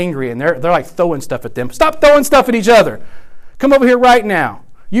very angry and they're like throwing stuff at them. Stop throwing stuff at each other. Come over here right now.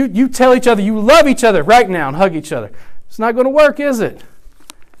 You tell each other you love each other right now and hug each other. It's not going to work, is it?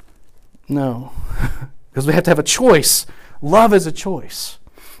 No. Because we have to have a choice. Love is a choice.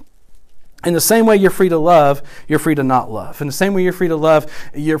 In the same way you're free to love, you're free to not love. In the same way you're free to love,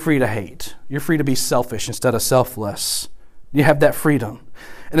 you're free to hate. You're free to be selfish instead of selfless. You have that freedom.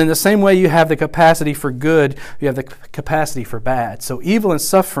 And in the same way you have the capacity for good, you have the capacity for bad. So evil and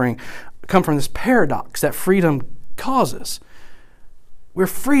suffering come from this paradox that freedom causes. We're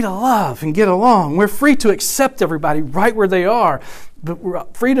free to love and get along. We're free to accept everybody right where they are.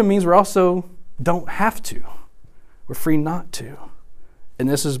 But freedom means we also don't have to. We're free not to. And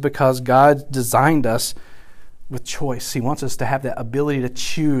this is because God designed us with choice. He wants us to have that ability to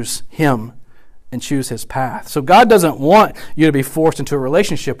choose Him and choose His path. So God doesn't want you to be forced into a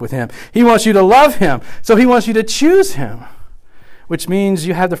relationship with Him. He wants you to love Him. So He wants you to choose Him, which means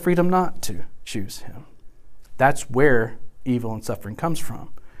you have the freedom not to choose Him. That's where evil and suffering comes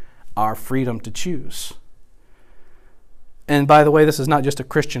from, our freedom to choose. And by the way, this is not just a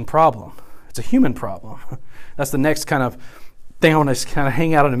Christian problem. It's a human problem. That's the next kind of thing I want to kind of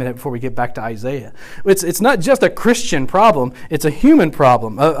hang out on a minute before we get back to Isaiah. It's not just a Christian problem, it's a human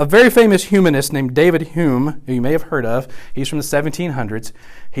problem. A very famous humanist named David Hume, who you may have heard of, he's from the 1700s.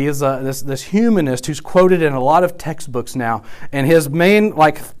 He is this humanist who's quoted in a lot of textbooks now, and his main,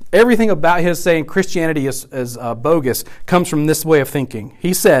 everything about his saying Christianity is bogus comes from this way of thinking.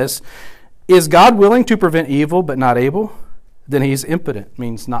 He says, is God willing to prevent evil but not able? Then He's impotent,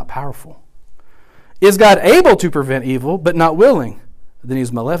 means not powerful. Is God able to prevent evil, but not willing? Then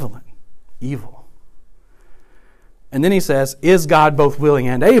He's malevolent, evil. And then he says, is God both willing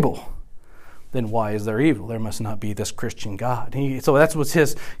and able? Then why is there evil? There must not be this Christian God. So that's what's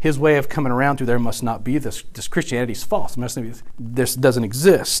his way of coming around to, there must not be this Christianity's false. This doesn't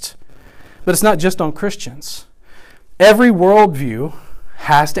exist. But it's not just on Christians. Every worldview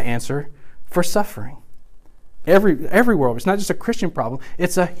has to answer for suffering. Every world. It's not just a Christian problem,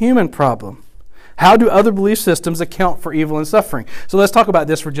 it's a human problem. How do other belief systems account for evil and suffering? So let's talk about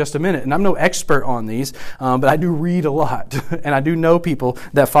this for just a minute. And I'm no expert on these, but I do read a lot. And I do know people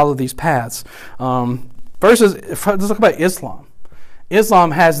that follow these paths. First, let's talk about Islam.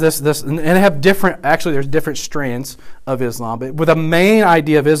 Islam has this, and they have there's different strands of Islam. But with a main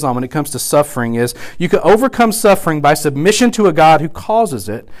idea of Islam when it comes to suffering is you can overcome suffering by submission to a God who causes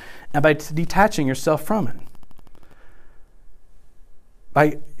it and by detaching yourself from it.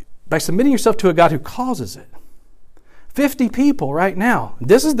 By submitting yourself to a God who causes it. 50 people right now,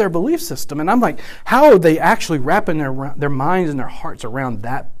 this is their belief system. And I'm like, how are they actually wrapping their minds and their hearts around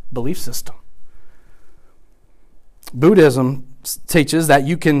that belief system? Buddhism teaches that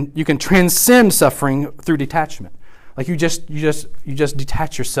you can transcend suffering through detachment. Like you just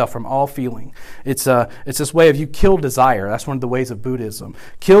detach yourself from all feeling. It's this way of you kill desire. That's one of the ways of Buddhism.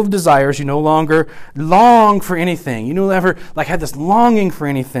 Kill the desires. You no longer long for anything. You no longer have this longing for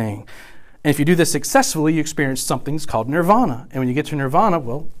anything. And if you do this successfully, you experience something that's called nirvana. And when you get to nirvana,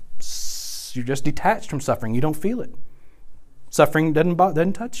 well, you're just detached from suffering. You don't feel it. Suffering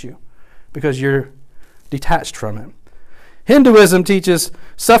doesn't touch you because you're detached from it. Hinduism teaches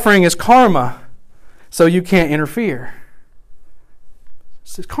suffering is karma, so you can't interfere.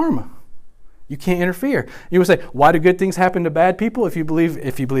 It's karma. You can't interfere. You would say, why do good things happen to bad people? If you believe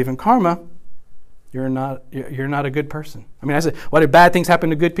in karma, you're not a good person. I mean, I said, why do bad things happen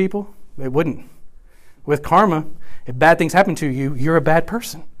to good people? It wouldn't. With karma, if bad things happen to you, you're a bad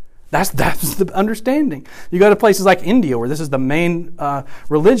person. That's the understanding. You go to places like India, where this is the main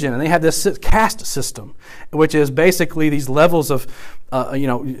religion, and they have this caste system, which is basically these levels of,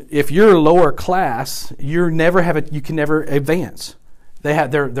 if you're lower class, you can never advance.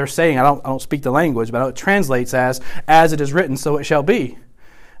 They're saying, I don't speak the language, but it translates as it is written, so it shall be.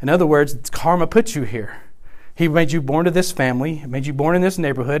 In other words, karma put you here. He made you born to this family, made you born in this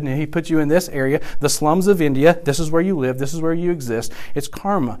neighborhood, and he put you in this area, the slums of India. This is where you live. This is where you exist. It's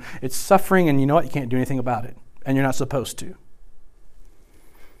karma. It's suffering, and you know what? You can't do anything about it, and you're not supposed to.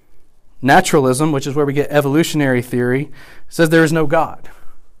 Naturalism, which is where we get evolutionary theory, says there is no God.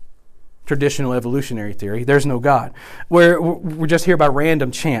 Traditional evolutionary theory, there's no God. We're just here by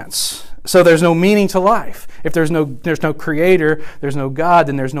random chance. So there's no meaning to life. If there's no creator, there's no God,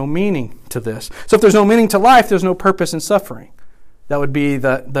 then there's no meaning to this. So if there's no meaning to life, there's no purpose in suffering. That would be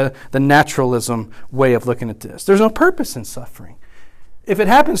the naturalism way of looking at this. There's no purpose in suffering. If it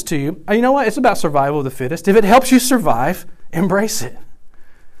happens to you, you know what? It's about survival of the fittest. If it helps you survive, embrace it.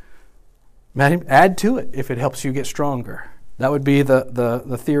 Add to it if it helps you get stronger. That would be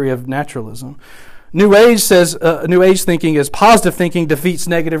the theory of naturalism. New Age says New Age thinking is positive thinking defeats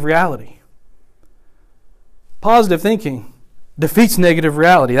negative reality. Positive thinking defeats negative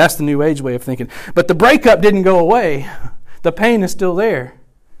reality. That's the New Age way of thinking. But the breakup didn't go away. The pain is still there.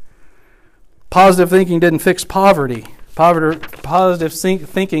 Positive thinking didn't fix poverty. Positive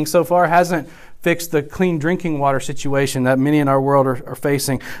thinking so far hasn't fixed the clean drinking water situation that many in our world are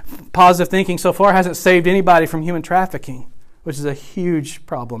facing. Positive thinking so far hasn't saved anybody from human trafficking, which is a huge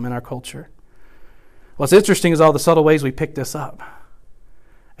problem in our culture. What's interesting is all the subtle ways we pick this up.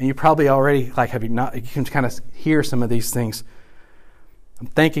 And you probably already, you can kind of hear some of these things. I'm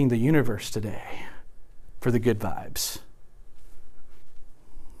thanking the universe today for the good vibes.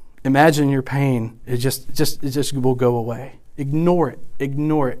 Imagine your pain. It just will go away. Ignore it,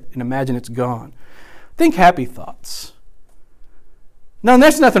 and imagine it's gone. Think happy thoughts. No,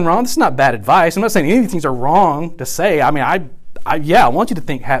 there's nothing wrong. This is not bad advice. I'm not saying any of these things are wrong to say. I mean, I want you to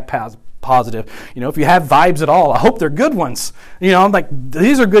think positive. If you have vibes at all, I hope they're good ones. I'm like,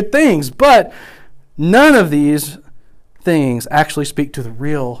 these are good things, but none of these things actually speak to the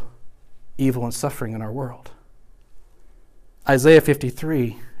real evil and suffering in our world. Isaiah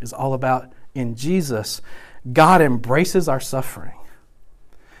 53 is all about, in Jesus, God embraces our suffering.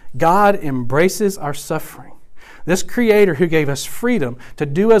 God embraces our suffering. This Creator who gave us freedom to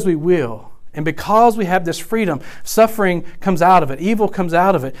do as we will, and because we have this freedom, suffering comes out of it, evil comes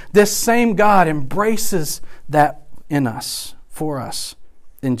out of it. This same God embraces that in us, for us,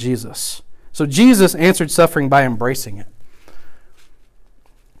 in Jesus. So Jesus answered suffering by embracing it.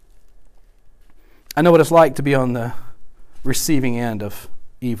 I know what it's like to be on the receiving end of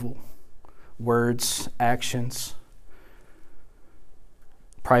evil. Words, actions,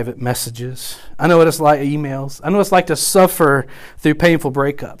 private messages. I know what it's like, emails. I know what it's like to suffer through painful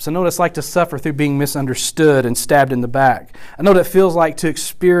breakups. I know what it's like to suffer through being misunderstood and stabbed in the back. I know what it feels like to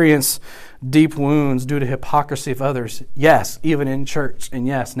experience deep wounds due to hypocrisy of others. Yes, even in church. And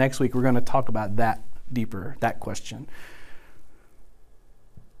yes, next week we're going to talk about that deeper, that question.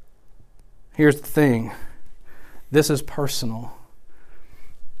 Here's the thing. This is personal.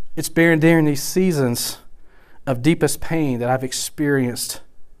 It's been during these seasons of deepest pain that I've experienced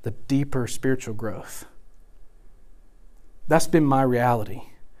the deeper spiritual growth. That's been my reality.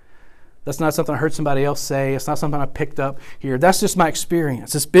 That's not something I heard somebody else say. It's not something I picked up here. That's just my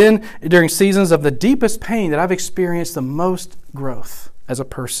experience. It's been during seasons of the deepest pain that I've experienced the most growth as a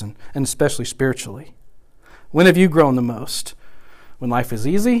person, and especially spiritually. When have you grown the most? When life was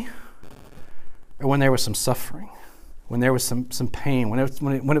easy, or when there was some suffering? When there was some pain, when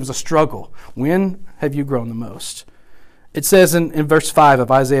it was a struggle? When have you grown the most? It says in verse 5 of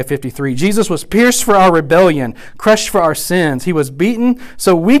Isaiah 53, Jesus was pierced for our rebellion, crushed for our sins. He was beaten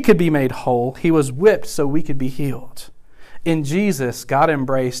so we could be made whole. He was whipped so we could be healed. In Jesus, God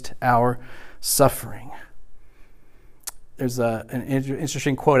embraced our suffering. There's an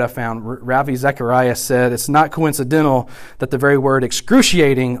interesting quote I found. Ravi Zacharias said, "It's not coincidental that the very word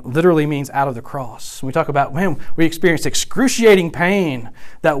excruciating literally means out of the cross." When we talk about when we experience excruciating pain,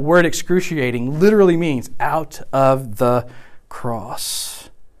 that word excruciating literally means out of the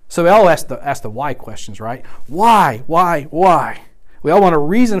cross. So we all ask the why questions, right? Why? We all want a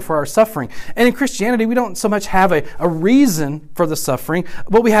reason for our suffering. And in Christianity, we don't so much have a reason for the suffering.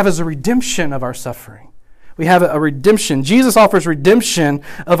 What we have is a redemption of our suffering. We have a redemption. Jesus offers redemption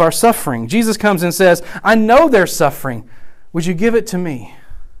of our suffering. Jesus comes and says, I know they're suffering. Would you give it to me?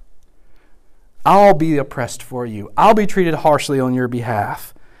 I'll be oppressed for you. I'll be treated harshly on your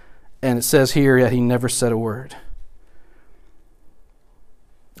behalf. And it says here that he never said a word.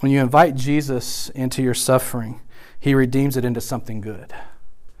 When you invite Jesus into your suffering, he redeems it into something good.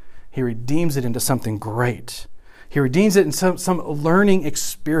 He redeems it into something great. He redeems it in some learning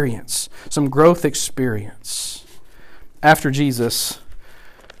experience, some growth experience. After Jesus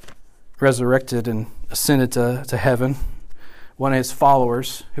resurrected and ascended to heaven, one of his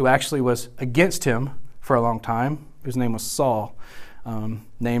followers, who actually was against him for a long time, whose name was Saul,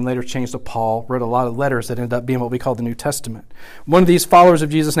 name later changed to Paul, wrote a lot of letters that ended up being what we call the New Testament. One of these followers of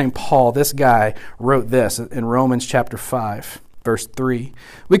Jesus named Paul, this guy, wrote this in Romans chapter 5. Verse 3,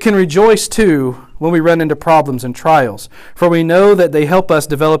 we can rejoice too when we run into problems and trials, for we know that they help us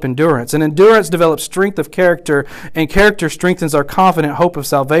develop endurance, and endurance develops strength of character, and character strengthens our confident hope of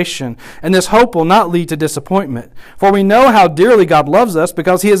salvation. And this hope will not lead to disappointment, for we know how dearly God loves us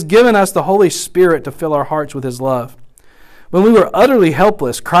because he has given us the Holy Spirit to fill our hearts with his love. When we were utterly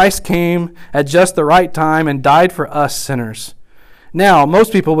helpless, Christ came at just the right time and died for us sinners. Now,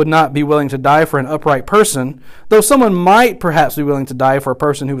 most people would not be willing to die for an upright person, though someone might perhaps be willing to die for a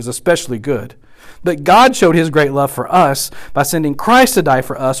person who was especially good. But God showed his great love for us by sending Christ to die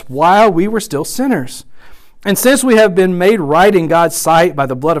for us while we were still sinners. And since we have been made right in God's sight by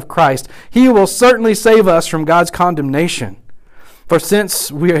the blood of Christ, he will certainly save us from God's condemnation. For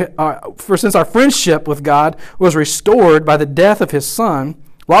since our friendship with God was restored by the death of his Son,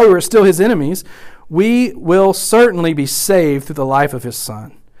 while we were still his enemies, we will certainly be saved through the life of his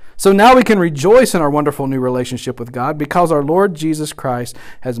Son. So now we can rejoice in our wonderful new relationship with God because our Lord Jesus Christ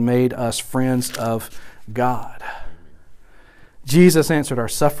has made us friends of God. Jesus answered our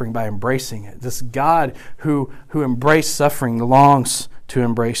suffering by embracing it. This God who embraced suffering longs to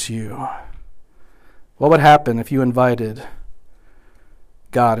embrace you. What would happen if you invited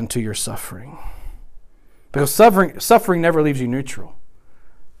God into your suffering? Because suffering never leaves you neutral.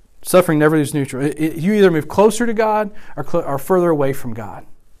 Suffering never leaves neutral. You either move closer to God or further away from God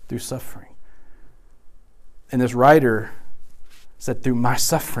through suffering. And this writer said, through my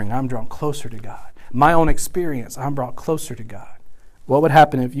suffering, I'm drawn closer to God. My own experience, I'm brought closer to God. What would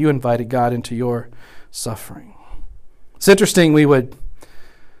happen if you invited God into your suffering? It's interesting we would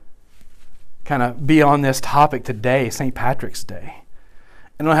kind of be on this topic today, St. Patrick's Day.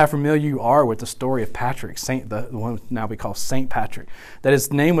 I don't know how familiar you are with the story of Patrick, the one now we call St. Patrick. That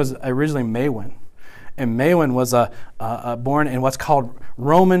his name was originally Maewyn. And Maewyn was born in what's called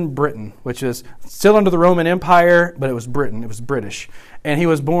Roman Britain, which is still under the Roman Empire, but it was Britain. It was British. And he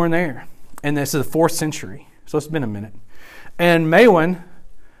was born there. And this is the 4th century. So it's been a minute. And Maewyn,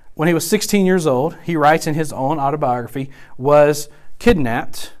 when he was 16 years old, he writes in his own autobiography, was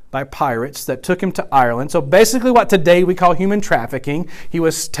kidnapped by pirates that took him to Ireland. So basically what today we call human trafficking. He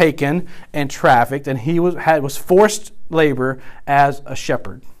was taken and trafficked, and he was forced labor as a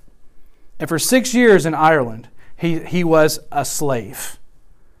shepherd. And for 6 years in Ireland, he was a slave.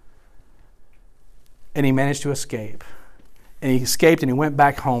 And he managed to escape. And he escaped and he went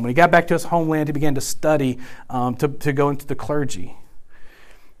back home. When he got back to his homeland, he began to study to go into the clergy.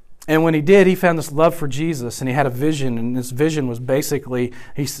 And when he did, he found this love for Jesus, and he had a vision, and this vision was basically,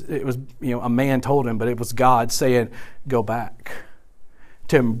 a man told him, but it was God saying, go back.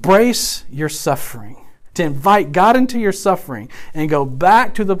 To embrace your suffering, to invite God into your suffering, and go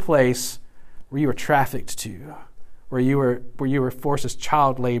back to the place where you were trafficked to, where you were forced as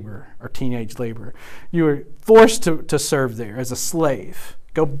child labor or teenage labor. You were forced to serve there as a slave.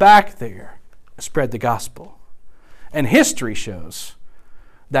 Go back there and spread the gospel. And history shows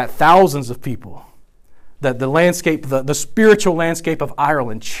that thousands of people, that the landscape, the spiritual landscape of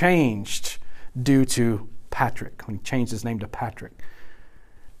Ireland changed due to Patrick, when he changed his name to Patrick.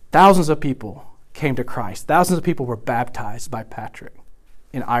 Thousands of people came to Christ. Thousands of people were baptized by Patrick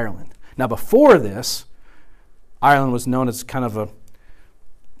in Ireland. Now before this, Ireland was known as kind of a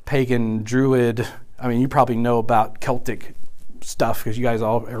pagan druid. I mean, you probably know about Celtic stuff because you guys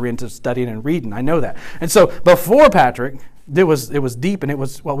all are into studying and reading. I know that. And so before Patrick, it was deep, and it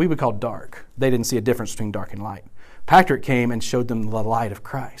was what we would call dark. They didn't see a difference between dark and light. Patrick came and showed them the light of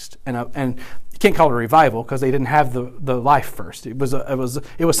Christ. And you can't call it a revival because they didn't have the life first. It was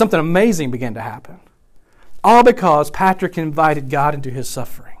something amazing began to happen. All because Patrick invited God into his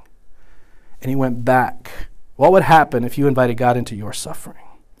suffering. And he went back. What would happen if you invited God into your suffering?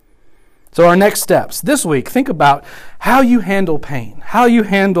 So our next steps. This week, think about how you handle pain, how you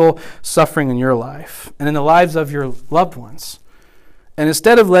handle suffering in your life and in the lives of your loved ones. And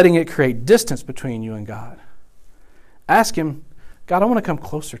instead of letting it create distance between you and God, ask Him, God, I want to come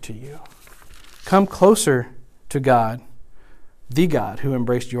closer to you. Come closer to God, the God who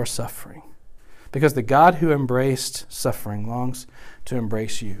embraced your suffering. Because the God who embraced suffering longs to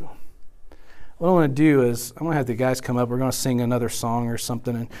embrace you. What I want to do is, I'm going to have the guys come up. We're going to sing another song or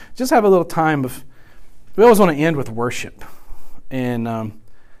something and just have a little time of, we always want to end with worship. And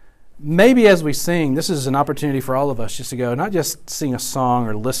maybe as we sing, this is an opportunity for all of us just to go, not just sing a song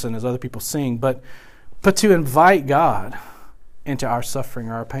or listen as other people sing, but to invite God into our suffering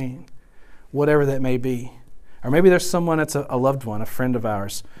or our pain, whatever that may be. Or maybe there's someone that's a loved one, a friend of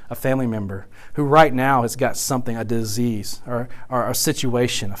ours, a family member, who right now has got something, a disease or a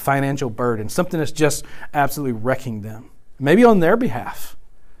situation, a financial burden, something that's just absolutely wrecking them. Maybe on their behalf.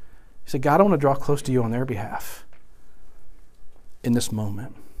 You say, God, I want to draw close to you on their behalf in this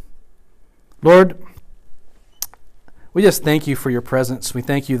moment. Lord, we just thank you for your presence. We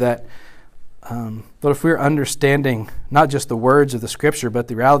thank you that, Lord, if we're understanding not just the words of the Scripture, but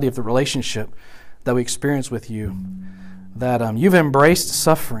the reality of the relationship that we experience with you, that you've embraced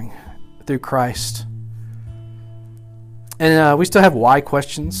suffering through Christ. And we still have why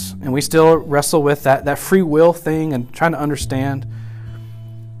questions, and we still wrestle with that free will thing and trying to understand.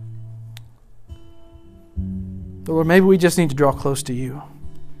 But Lord, maybe we just need to draw close to you.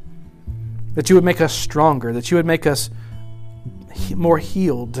 That you would make us stronger, that you would make us more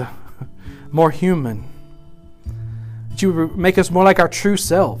healed, more human. That you would make us more like our true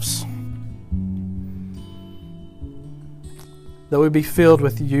selves. That we be filled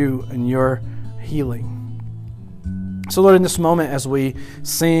with you and your healing. So Lord, in this moment as we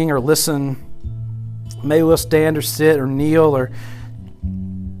sing or listen, maybe we'll stand or sit or kneel or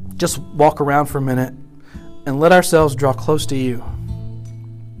just walk around for a minute and let ourselves draw close to you.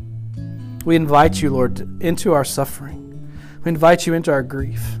 We invite you, Lord, into our suffering. We invite you into our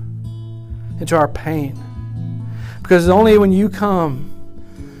grief, into our pain. Because only when you come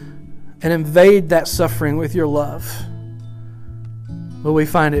and invade that suffering with your love will we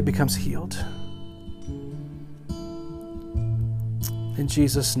find it becomes healed. In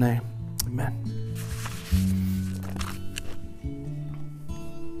Jesus' name, amen.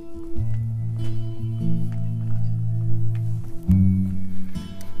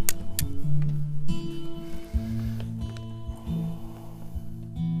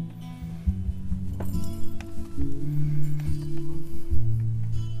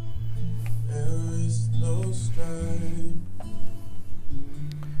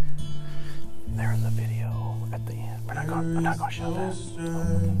 There's a video at the end. I'm not going to show that.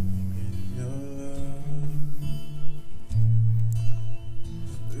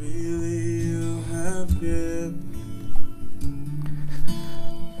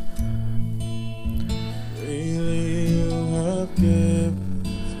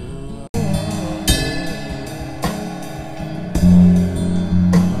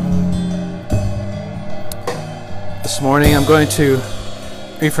 This morning I'm going to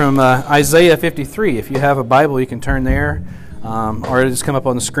read from Isaiah 53. If you have a Bible, you can turn there, or it'll just come up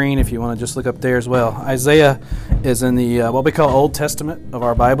on the screen if you want to just look up there as well. Isaiah is in the what we call Old Testament of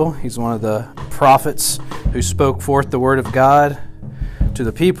our Bible. He's one of the prophets who spoke forth the word of God to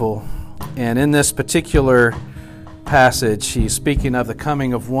the people. And in this particular passage, he's speaking of the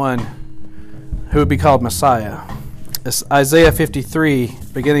coming of one who would be called Messiah. It's Isaiah 53,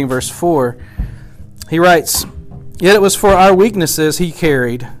 beginning verse 4. He writes, "Yet it was for our weaknesses he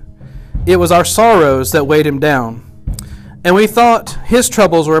carried. It was our sorrows that weighed him down. And we thought his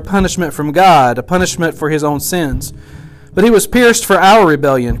troubles were a punishment from God, a punishment for his own sins. But he was pierced for our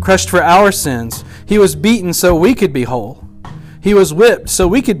rebellion, crushed for our sins. He was beaten so we could be whole. He was whipped so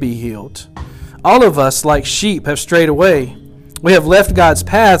we could be healed. All of us, like sheep, have strayed away. We have left God's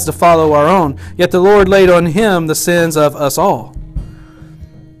paths to follow our own, yet the Lord laid on him the sins of us all.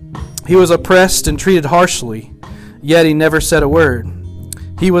 He was oppressed and treated harshly, yet he never said a word.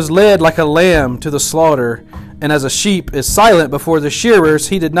 He was led like a lamb to the slaughter, and as a sheep is silent before the shearers,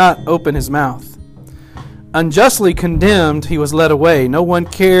 he did not open his mouth. Unjustly condemned, he was led away. No one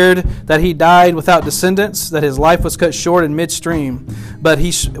cared that he died without descendants, that his life was cut short in midstream. But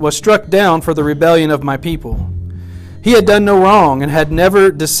he was struck down for the rebellion of my people. He had done no wrong and had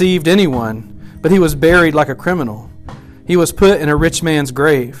never deceived anyone, but he was buried like a criminal. He was put in a rich man's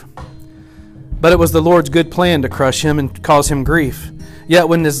grave. But it was the Lord's good plan to crush him and cause him grief. Yet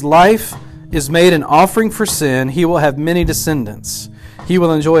when his life is made an offering for sin, he will have many descendants. He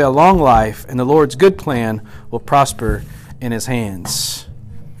will enjoy a long life, and the Lord's good plan will prosper in his hands.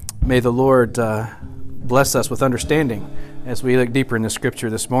 May the Lord bless us with understanding as we look deeper in the Scripture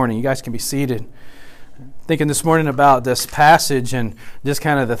this morning. You guys can be seated. Thinking this morning about this passage and just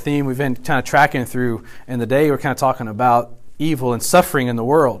kind of the theme we've been kind of tracking through in the day. We're kind of talking about evil and suffering in the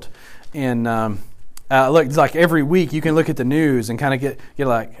world. And look, it's like every week you can look at the news and kind of get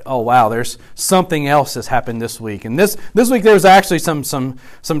like, oh wow, there's something else that's happened this week. And this week there was actually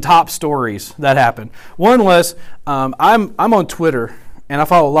some top stories that happened. One was I'm on Twitter, and I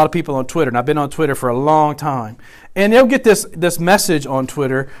follow a lot of people on Twitter, and I've been on Twitter for a long time. And they'll get this message on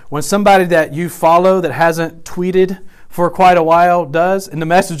Twitter when somebody that you follow that hasn't tweeted for quite a while does, and the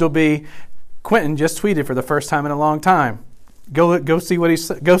message will be, Quentin just tweeted for the first time in a long time. Go see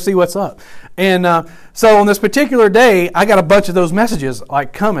what's up. And so on this particular day, I got a bunch of those messages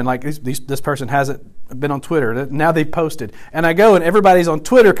like coming, like this person hasn't been on Twitter. Now they've posted. And I go and everybody's on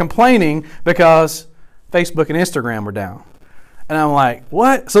Twitter complaining because Facebook and Instagram were down. And I'm like,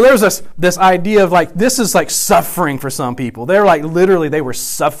 what? So there was this idea of like, this is like suffering for some people. They're like, literally, they were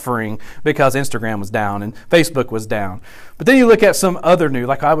suffering because Instagram was down and Facebook was down. But then you look at some other news,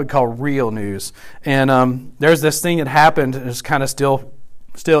 like I would call real news. And there's this thing that happened, it's kind of still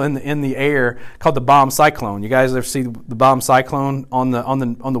in the air, called the bomb cyclone. You guys ever see the bomb cyclone on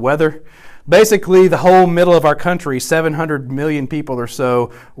the weather? Basically, the whole middle of our country, 700 million people or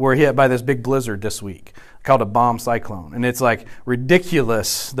so, were hit by this big blizzard this week, called a bomb cyclone. And it's like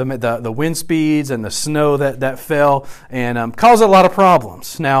ridiculous, the wind speeds and the snow that fell, and caused a lot of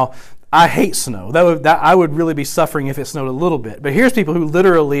problems. Now, I hate snow. I would really be suffering if it snowed a little bit. But here's people who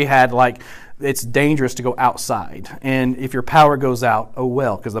literally had like, it's dangerous to go outside. And if your power goes out, oh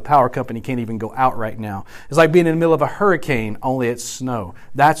well, because the power company can't even go out right now. It's like being in the middle of a hurricane, only it's snow.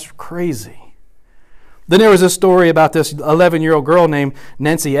 That's crazy. Then there was a story about this 11-year-old girl named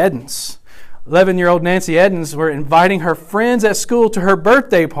Nancy Edens. 11-year-old Nancy Edens were inviting her friends at school to her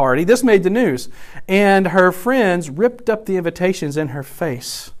birthday party. This made the news. And her friends ripped up the invitations in her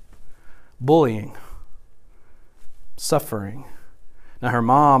face. Bullying. Suffering. Now her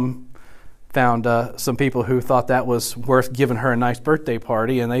mom found some people who thought that was worth giving her a nice birthday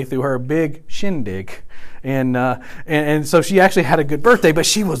party, and they threw her a big shindig. And so she actually had a good birthday, but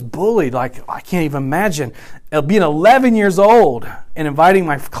she was bullied. Like, I can't even imagine being 11 years old and inviting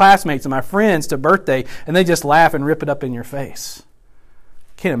my classmates and my friends to birthday, and they just laugh and rip it up in your face.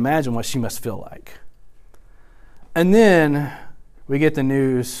 Can't imagine what she must feel like. And then we get the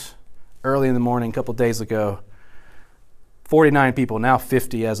news early in the morning, a couple days ago, 49 people, now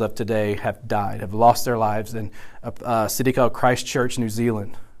 50 as of today, have died, have lost their lives in a city called Christchurch, New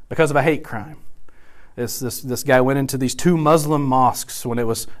Zealand, because of a hate crime. This guy went into these 2 Muslim mosques when it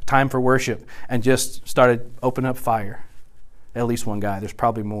was time for worship and just started opening up fire. At least one guy. There's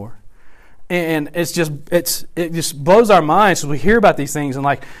probably more. And it just blows our minds as we hear about these things and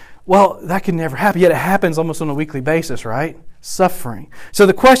like, well, that could never happen. Yet it happens almost on a weekly basis, right? Suffering. So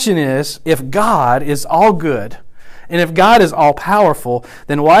the question is, if God is all good, and if God is all-powerful,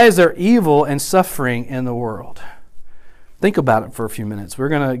 then why is there evil and suffering in the world? Think about it for a few minutes. We're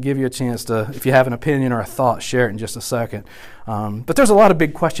going to give you a chance to, if you have an opinion or a thought, share it in just a second. But there's a lot of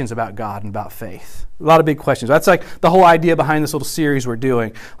big questions about God and about faith. A lot of big questions. That's like the whole idea behind this little series we're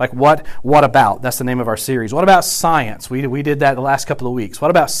doing. Like what about? That's the name of our series. What about science? We did that the last couple of weeks.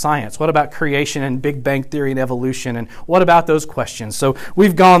 What about science? What about creation and Big Bang Theory and evolution? And what about those questions? So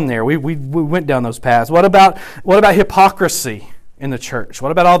we've gone there. We went down those paths. What about hypocrisy in the church?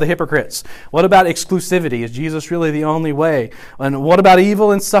 What about all the hypocrites? What about exclusivity? Is Jesus really the only way? And what about evil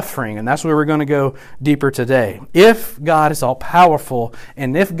and suffering? And that's where we're going to go deeper today. If God is all powerful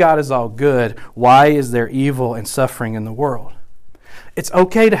and if God is all good, why is there evil and suffering in the world? It's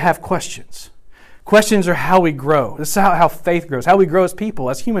okay to have questions. Questions are how we grow. This is how faith grows, how we grow as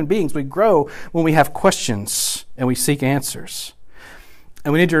people, as human beings. We grow when we have questions and we seek answers.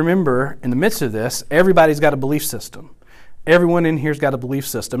 And we need to remember, in the midst of this, everybody's got a belief system. Everyone in here's got a belief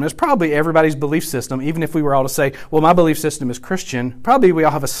system. It's probably everybody's belief system, even if we were all to say, well, my belief system is Christian, probably we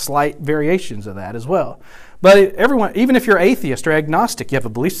all have a slight variations of that as well. But everyone, even if you're atheist or agnostic, you have a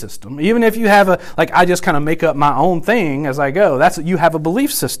belief system. Even if you have I just kind of make up my own thing as I go, you have a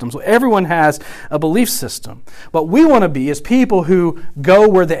belief system. So everyone has a belief system. What we want to be is people who go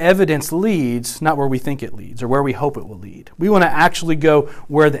where the evidence leads, not where we think it leads or where we hope it will lead. We want to actually go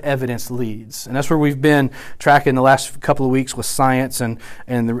where the evidence leads. And that's where we've been tracking the last couple of weeks with science and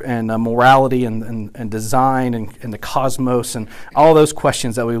morality and design and the cosmos and all those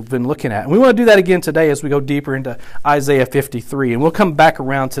questions that we've been looking at. And we want to do that again today as we go deeper into Isaiah 53. And we'll come back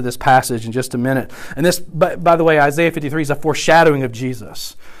around to this passage in just a minute. And this, by the way, Isaiah 53 is a foreshadowing of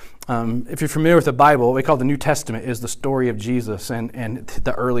Jesus. If you're familiar with the Bible, what we call the New Testament is the story of Jesus and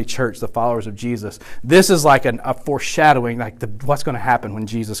the early church, the followers of Jesus. This is like a foreshadowing, what's going to happen when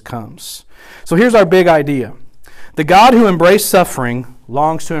Jesus comes. So here's our big idea. The God who embraced suffering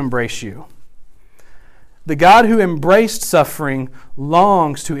longs to embrace you. The God who embraced suffering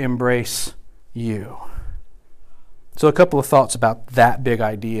longs to embrace you. So a couple of thoughts about that big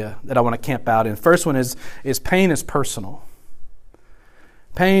idea that I want to camp out in. First one is pain is personal.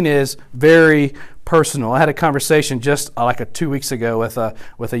 Pain is very personal. I had a conversation just 2 weeks ago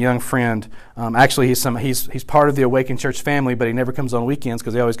with a young friend. Actually, he's part of the Awakened Church family, but he never comes on weekends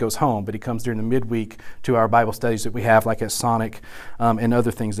because he always goes home. But he comes during the midweek to our Bible studies that we have, like at Sonic and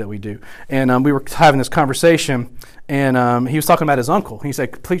other things that we do. And we were having this conversation, and he was talking about his uncle. He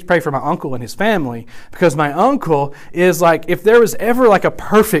said, "Please pray for my uncle and his family, because my uncle is if there was ever a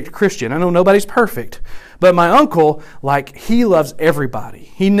perfect Christian. I know nobody's perfect." But my uncle, he loves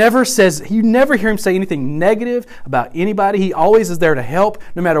everybody. You never hear him say anything negative about anybody. He always is there to help.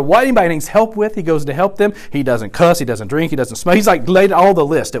 No matter what anybody needs help with, he goes to help them. He doesn't cuss, he doesn't drink, he doesn't smoke. He's laid all the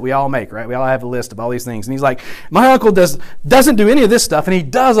list that we all make, right? We all have a list of all these things. And he's my uncle doesn't do any of this stuff, and he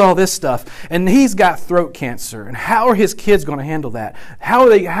does all this stuff. And he's got throat cancer. And how are his kids going to handle that? How are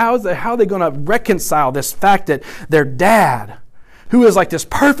they going to reconcile this fact that their dad, who is this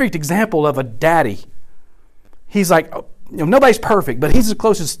perfect example of a daddy, he's nobody's perfect, but he's the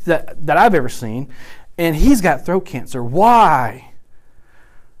closest that I've ever seen, and he's got throat cancer. Why?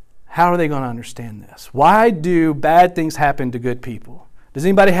 How are they going to understand this? Why do bad things happen to good people? Does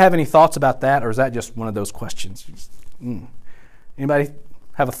anybody have any thoughts about that, or is that just one of those questions? Anybody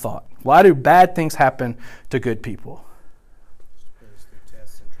have a thought? Why do bad things happen to good people?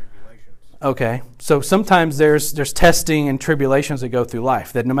 Okay, so sometimes there's testing and tribulations that go through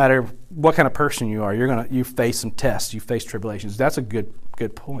life. That no matter what kind of person you are, you face some tests, you face tribulations. That's a good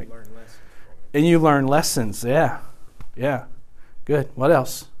point. Learn lessons. And you learn lessons. Yeah, good. What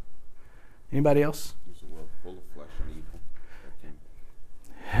else? Anybody else? There's a world full of flesh and evil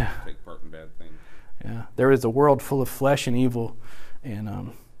that can take part in bad things. Yeah, there is a world full of flesh and evil,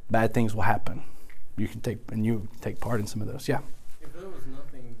 and bad things will happen. You take part in some of those. Yeah. If there was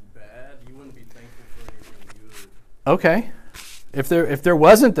nothing bad, you wouldn't be thankful for anything good. Okay. If there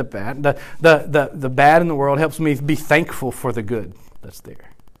wasn't the bad, the bad in the world helps me be thankful for the good that's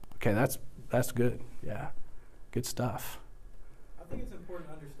there. Okay, that's good. Yeah, good stuff. I think it's important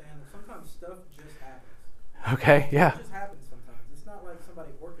to understand that sometimes stuff just happens. Okay, yeah. It just happens sometimes. It's not like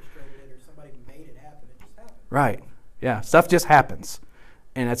somebody orchestrated it or somebody made it happen. It just happens. Right. Yeah, stuff just happens,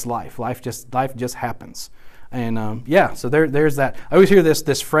 and it's life. Life just happens, and so there's that. I always hear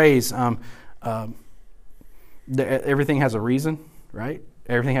this phrase. Everything has a reason, right?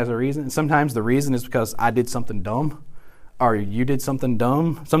 Everything has a reason. And sometimes the reason is because I did something dumb or you did something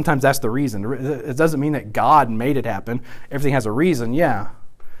dumb. Sometimes that's the reason. It doesn't mean that God made it happen. Everything has a reason, yeah,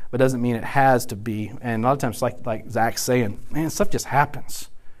 but it doesn't mean it has to be. And a lot of times, like Zach's saying, man, stuff just happens.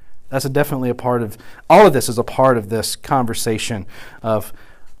 That's definitely a part of, all of this is a part of this conversation of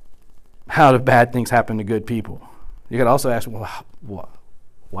how do bad things happen to good people. You could also ask, well,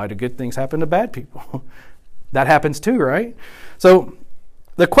 why do good things happen to bad people? That happens too, right? So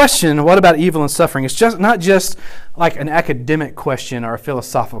the question, what about evil and suffering, is just not just like an academic question or a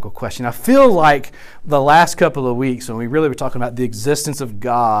philosophical question. I feel like the last couple of weeks when we really were talking about the existence of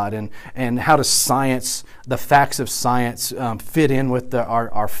God and how does science, the facts of science fit in with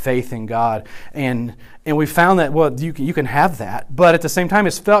our faith in God. And we found that, well, you can have that, but at the same time,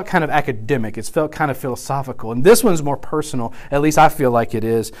 it's felt kind of academic. It's felt kind of philosophical. And this one's more personal, at least I feel like it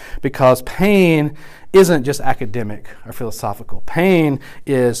is, because pain isn't just academic or philosophical. Pain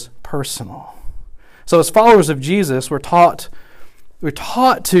is personal. So as followers of Jesus, we're taught We're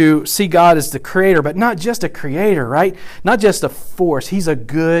taught to see God as the creator, but not just a creator, right? Not just a force. He's a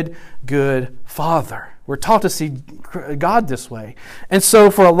good, good Father. We're taught to see God this way. And so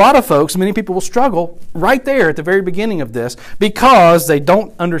for a lot of folks, many people will struggle right there at the very beginning of this because they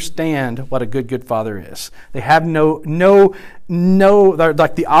don't understand what a good, good Father is. They have no, they're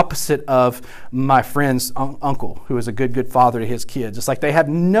like the opposite of my friend's uncle, who is a good, good father to his kids. It's like they have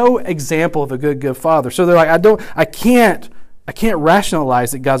no example of a good, good father. So they're like, I can't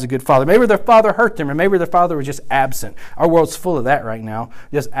rationalize that God's a good father. Maybe their father hurt them, or maybe their father was just absent. Our world's full of that right now,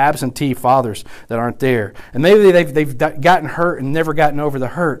 just absentee fathers that aren't there. And maybe they've gotten hurt and never gotten over the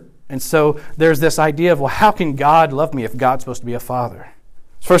hurt. And so there's this idea of, well, how can God love me if God's supposed to be a father?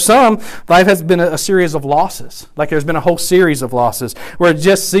 For some, life has been a series of losses. Like there's been a whole series of losses where it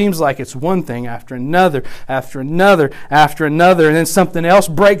just seems like it's one thing after another, after another, after another, and then something else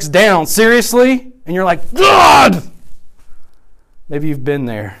breaks down. Seriously? And you're like, God! Maybe you've been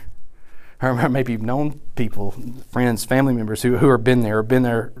there. Or maybe you've known people, friends, family members who have been there or been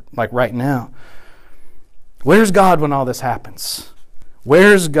there like right now. Where's God when all this happens?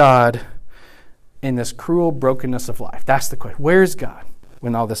 Where's God in this cruel brokenness of life? That's the question. Where's God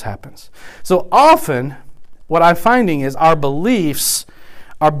when all this happens? So often, what I'm finding is our beliefs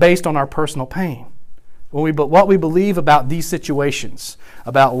are based on our personal pain. What we believe about these situations,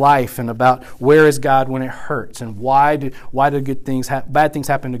 about life, and about where is God when it hurts, and why do bad things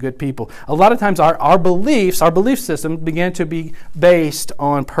happen to good people. A lot of times our beliefs, our belief system begin to be based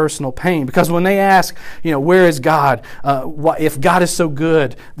on personal pain. Because when they ask, where is God? If God is so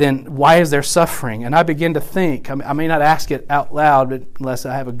good, then why is there suffering? And I begin to think, I may not ask it out loud unless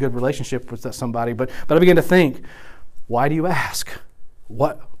I have a good relationship with somebody, but I begin to think, why do you ask?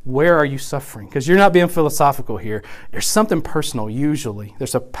 Where are you suffering? Because you're not being philosophical here. There's something personal usually.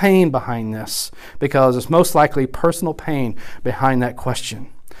 There's a pain behind this because it's most likely personal pain behind that question.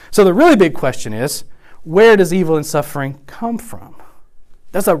 So the really big question is, where does evil and suffering come from?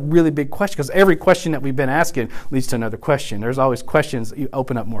 That's a really big question because every question that we've been asking leads to another question. There's always questions. You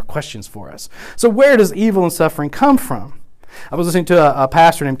open up more questions for us. So where does evil and suffering come from? I was listening to a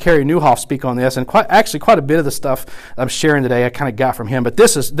pastor named Kerry Newhoff speak on this, and quite a bit of the stuff I'm sharing today I kind of got from him. But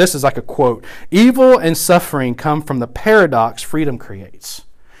this is like a quote: "Evil and suffering come from the paradox freedom creates."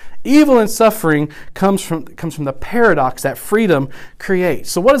 Evil and suffering comes from the paradox that freedom creates.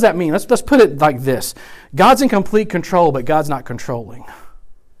 So what does that mean? Let's put it like this: God's in complete control, but God's not controlling.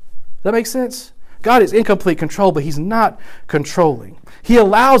 Does that make sense? God is in complete control, but He's not controlling. He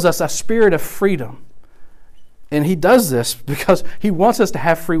allows us a spirit of freedom. And He does this because He wants us to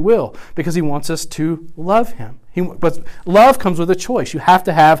have free will, because He wants us to love Him. But love comes with a choice. You have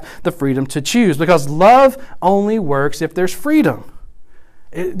to have the freedom to choose, because love only works if there's freedom.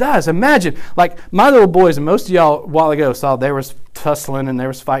 It does. Imagine, like my little boys, and most of y'all a while ago saw they was tussling and they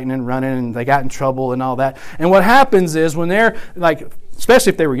was fighting and running and they got in trouble and all that. And what happens is when they're like,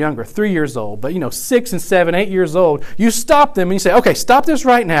 especially if they were younger, 3 years old, but 6 and 7, 8 years old, you stop them and you say, okay, stop this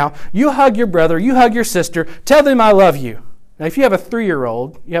right now. You hug your brother, you hug your sister, tell them I love you. Now, if you have a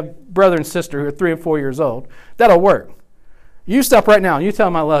 3-year-old, you have brother and sister who are 3 and 4 years old, that'll work. You stop right now and you tell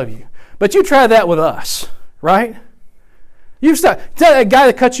them I love you. But you try that with us, right? You stop. Tell that guy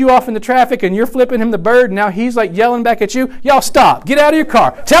that cut you off in the traffic and you're flipping him the bird and now he's like yelling back at you. Y'all stop. Get out of your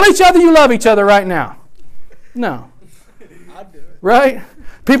car. Tell each other you love each other right now. No. Right?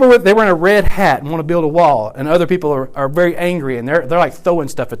 People they wearing a red hat and want to build a wall, and other people are very angry and they're like throwing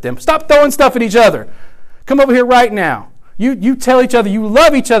stuff at them. Stop throwing stuff at each other. Come over here right now. You tell each other you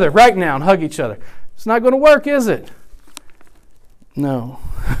love each other right now and hug each other. It's not going to work, is it? No.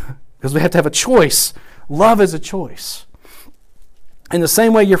 Because we have to have a choice. Love is a choice. In the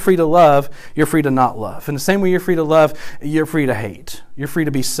same way you're free to love, you're free to not love. In the same way you're free to love, you're free to hate. You're free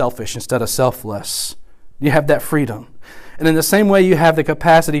to be selfish instead of selfless. You have that freedom. And in the same way you have the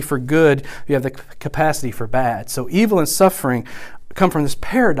capacity for good, you have the capacity for bad. So evil and suffering come from this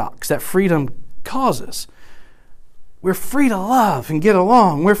paradox that freedom causes. We're free to love and get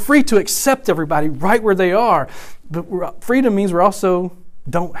along. We're free to accept everybody right where they are. But freedom means we also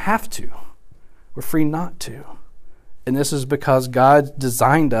don't have to. We're free not to. And this is because God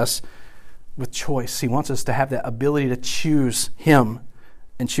designed us with choice. He wants us to have that ability to choose Him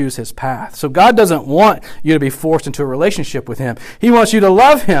and choose His path. So God doesn't want you to be forced into a relationship with Him. He wants you to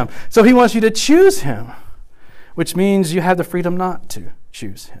love Him. So He wants you to choose Him, which means you have the freedom not to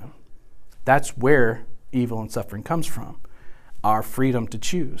choose Him. That's where evil and suffering comes from, our freedom to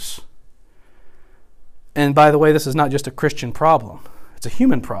choose. And by the way, this is not just a Christian problem. It's a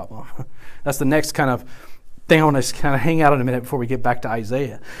human problem. That's the next kind of thing I want to kind of hang out on a minute before we get back to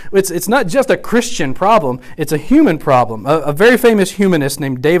Isaiah. It's not just a Christian problem, it's a human problem. A very famous humanist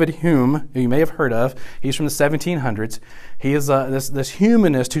named David Hume, who you may have heard of, he's from the 1700s. He is this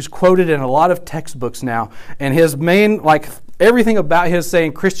humanist who's quoted in a lot of textbooks now, and his main, everything about his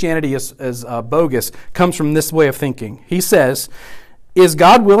saying Christianity is bogus comes from this way of thinking. He says, is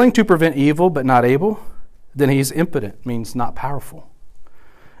God willing to prevent evil but not able? Then he's impotent, means not powerful.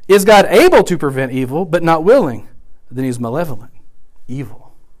 Is God able to prevent evil but not willing? Then he's malevolent,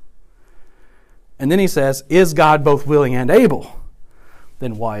 evil. And then he says, is God both willing and able?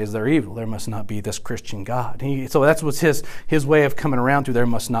 Then why is there evil? There must not be this Christian God. So that's what's his way of coming around to there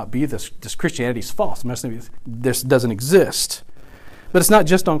must not be this Christianity's false. This doesn't exist. But it's not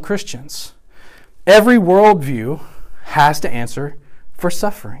just on Christians. Every worldview has to answer for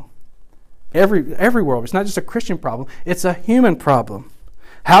suffering. Every world. It's not just a Christian problem. It's a human problem.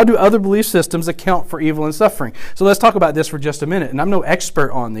 How do other belief systems account for evil and suffering? So let's talk about this for just a minute. And I'm no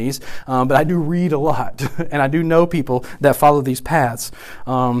expert on these, but I do read a lot. And I do know people that follow these paths.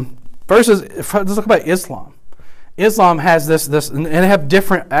 First, let's talk about Islam. Islam has this, and they have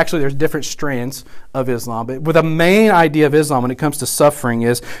there's different strands of Islam. But with the main idea of Islam when it comes to suffering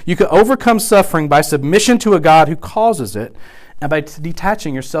is you can overcome suffering by submission to a God who causes it and by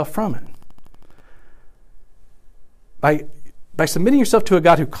detaching yourself from it. By submitting yourself to a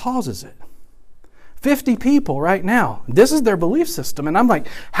God who causes it. 50 people right now, this is their belief system. And I'm like,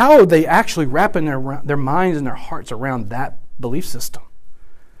 how are they actually wrapping their minds and their hearts around that belief system?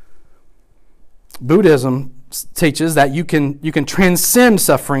 Buddhism teaches that you can transcend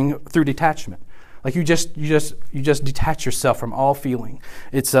suffering through detachment. Like you just detach yourself from all feeling.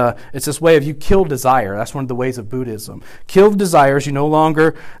 It's this way of you kill desire. That's one of the ways of Buddhism. Kill desires. You no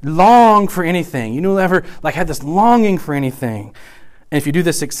longer long for anything. You no longer have this longing for anything. And if you do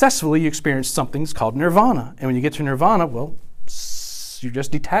this successfully, you experience something that's called nirvana. And when you get to nirvana, well, you're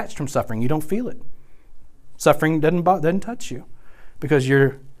just detached from suffering. You don't feel it. Suffering doesn't touch you because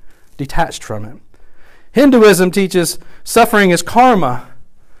you're detached from it. Hinduism teaches suffering is karma.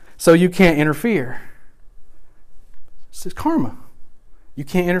 So you can't interfere. It's karma. You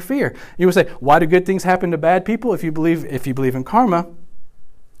can't interfere. You would say, why do good things happen to bad people? If you believe in karma,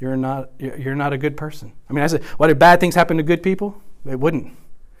 you're not a good person. I said, why do bad things happen to good people? It wouldn't.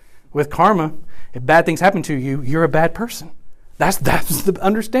 With karma, if bad things happen to you, you're a bad person. That's the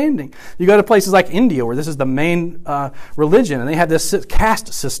understanding. You go to places like India, where this is the main religion, and they have this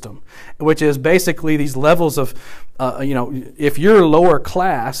caste system, which is basically these levels of, if you're lower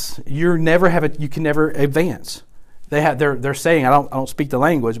class, you can never advance. They're saying, I don't speak the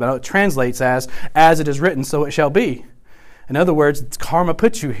language, but it translates as it is written, so it shall be. In other words, karma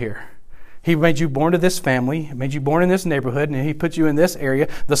put you here. He made you born to this family, made you born in this neighborhood, and he put you in this area,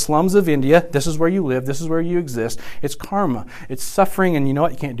 the slums of India. This is where you live. This is where you exist. It's karma. It's suffering, and you know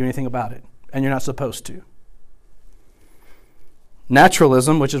what? You can't do anything about it, and you're not supposed to.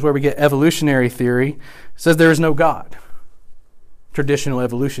 Naturalism, which is where we get evolutionary theory, says there is no God. Traditional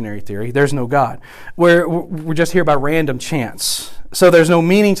evolutionary theory, there's no God. We're just here by random chance. So there's no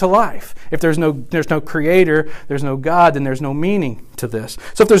meaning to life. If there's no creator, there's no God, then there's no meaning to this.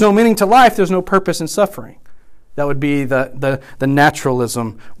 So if there's no meaning to life, there's no purpose in suffering. That would be the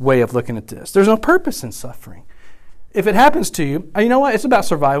naturalism way of looking at this. There's no purpose in suffering. If it happens to you, you know what? It's about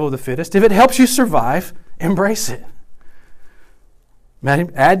survival of the fittest. If it helps you survive, embrace it.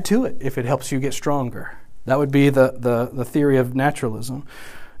 Add to it if it helps you get stronger. That would be the theory of naturalism.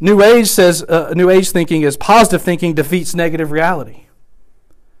 New Age says New Age thinking is positive thinking defeats negative reality.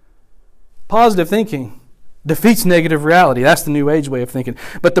 Positive thinking defeats negative reality. That's the New Age way of thinking.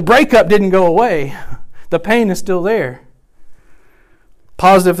 But the breakup didn't go away. The pain is still there.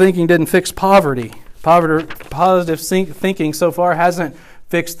 Positive thinking didn't fix poverty. Positive thinking so far hasn't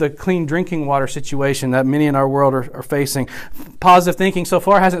fixed the clean drinking water situation that many in our world are facing. Positive thinking so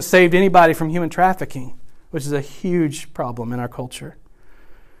far hasn't saved anybody from human trafficking, which is a huge problem in our culture.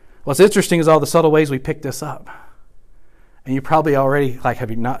 What's interesting is all the subtle ways we pick this up. And you probably already, you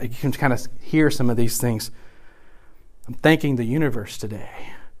can kind of hear some of these things. I'm thanking the universe today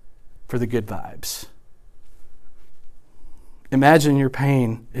for the good vibes. Imagine your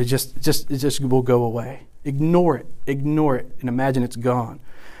pain. It just will go away. Ignore it, and imagine it's gone.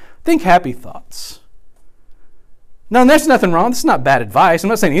 Think happy thoughts. No, there's nothing wrong. This is not bad advice. I'm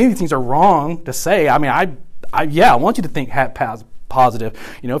not saying any of these things are wrong to say. I want you to think positive.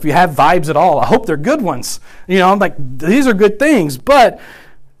 If you have vibes at all, I hope they're good ones. I'm like, these are good things, but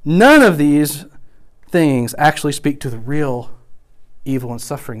none of these things actually speak to the real evil and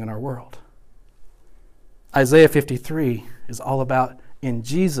suffering in our world. Isaiah 53 is all about in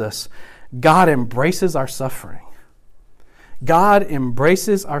Jesus, God embraces our suffering. God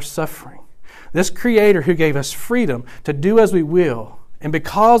embraces our suffering. This Creator who gave us freedom to do as we will, and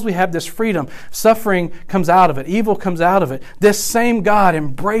because we have this freedom, suffering comes out of it, evil comes out of it. This same God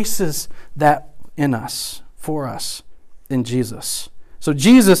embraces that in us, for us, in Jesus. So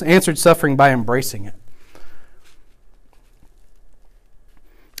Jesus answered suffering by embracing it.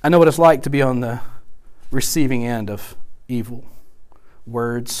 I know what it's like to be on the receiving end of evil.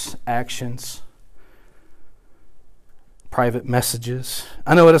 Words, actions, private messages.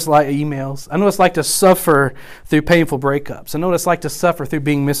 I know what it's like, emails. I know what it's like to suffer through painful breakups. I know what it's like to suffer through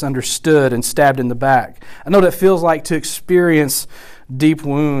being misunderstood and stabbed in the back. I know what it feels like to experience deep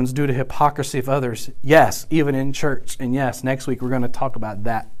wounds due to hypocrisy of others. Yes, even in church. And yes, next week we're going to talk about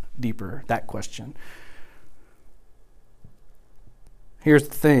that deeper, that question. Here's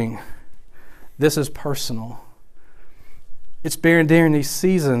the thing. This is personal. It's been during these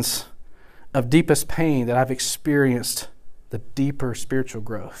seasons of deepest pain that I've experienced the deeper spiritual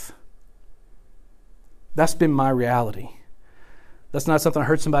growth. That's been my reality. That's not something I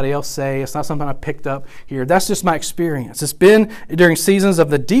heard somebody else say. It's not something I picked up here. That's just my experience. It's been during seasons of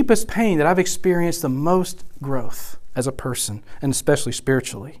the deepest pain that I've experienced the most growth as a person, and especially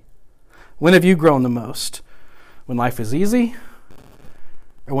spiritually. When have you grown the most? When life is easy,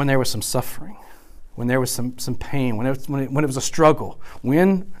 or when there was some suffering? When there was some pain, when it was a struggle?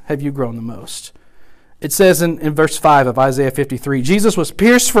 When have you grown the most? It says in verse 5 of Isaiah 53, Jesus was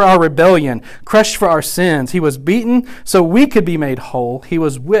pierced for our rebellion, crushed for our sins. He was beaten so we could be made whole. He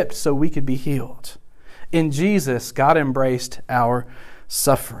was whipped so we could be healed. In Jesus, God embraced our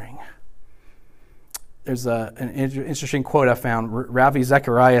suffering. There's an interesting quote I found. Ravi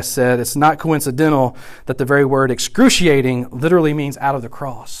Zacharias said, it's not coincidental that the very word excruciating literally means out of the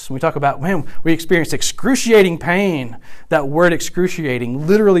cross. When we talk about when we experience excruciating pain, that word excruciating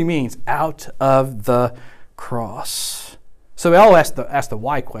literally means out of the cross. So we all ask the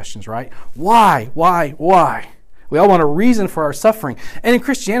why questions, right? Why? We all want a reason for our suffering. And in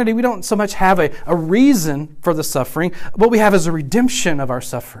Christianity, we don't so much have a reason for the suffering. What we have is a redemption of our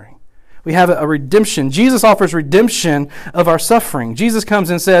suffering. We have a redemption. Jesus offers redemption of our suffering. Jesus comes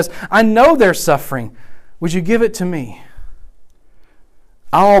and says, I know they're suffering. Would you give it to me?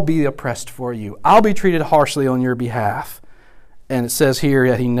 I'll be oppressed for you. I'll be treated harshly on your behalf. And it says here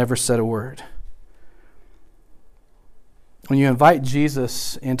that he never said a word. When you invite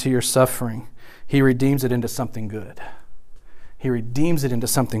Jesus into your suffering, he redeems it into something good. He redeems it into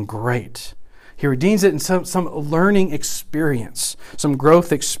something great. He redeems it in some learning experience, some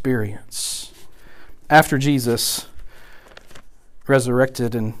growth experience. After Jesus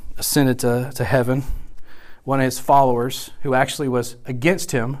resurrected and ascended to heaven, one of his followers, who actually was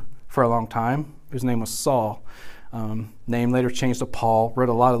against him for a long time, whose name was Saul, name later changed to Paul, wrote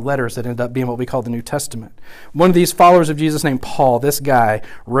a lot of letters that ended up being what we call the New Testament. One of these followers of Jesus named Paul, this guy,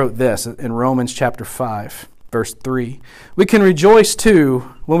 wrote this in Romans chapter 5. Verse 3, we can rejoice too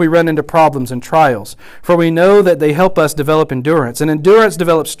when we run into problems and trials, for we know that they help us develop endurance. And endurance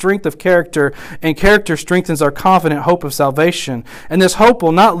develops strength of character, and character strengthens our confident hope of salvation. And this hope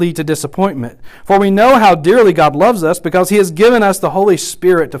will not lead to disappointment, for we know how dearly God loves us because he has given us the Holy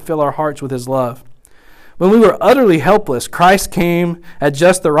Spirit to fill our hearts with his love. When we were utterly helpless, Christ came at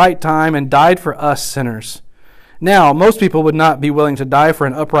just the right time and died for us sinners. Now, most people would not be willing to die for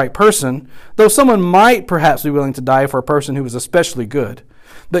an upright person, though someone might perhaps be willing to die for a person who was especially good.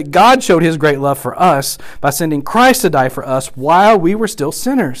 But God showed his great love for us by sending Christ to die for us while we were still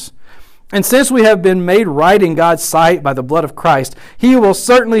sinners. And since we have been made right in God's sight by the blood of Christ, he will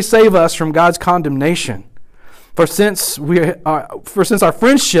certainly save us from God's condemnation. For since our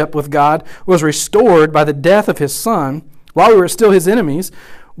friendship with God was restored by the death of his Son, while we were still his enemies,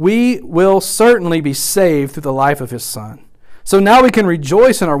 we will certainly be saved through the life of his Son. So now we can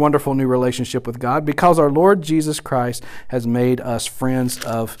rejoice in our wonderful new relationship with God because our Lord Jesus Christ has made us friends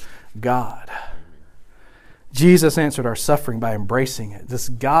of God. Jesus answered our suffering by embracing it. This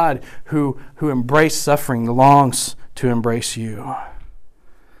God who embraced suffering longs to embrace you.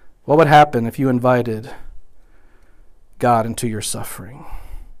 What would happen if you invited God into your suffering?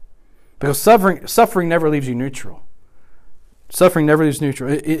 Because suffering never leaves you neutral. Suffering never leaves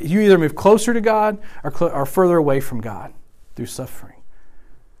neutral. You either move closer to God or further away from God through suffering.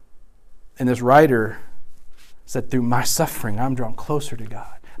 And this writer said, through my suffering, I'm drawn closer to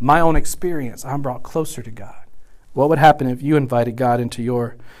God. My own experience, I'm brought closer to God. What would happen if you invited God into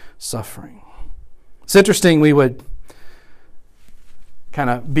your suffering? It's interesting we would kind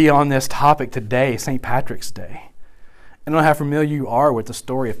of be on this topic today, St. Patrick's Day. I don't know how familiar you are with the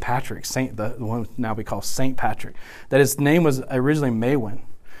story of Patrick, the one now we call St. Patrick, that his name was originally Maewyn.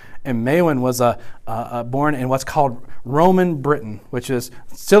 And Maywin was born in what's called Roman Britain, which is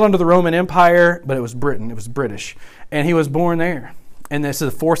still under the Roman Empire, but it was Britain. It was British. And he was born there. And this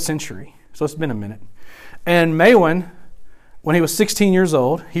is the 4th century. So it's been a minute. And Maywin, when he was 16 years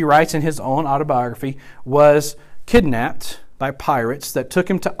old, he writes in his own autobiography, was kidnapped by pirates that took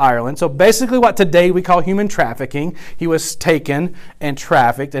him to Ireland. So basically what today we call human trafficking. He was taken and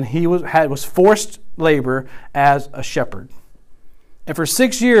trafficked, and he was forced labor as a shepherd. And for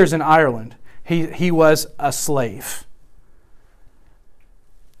 6 years in Ireland, he was a slave.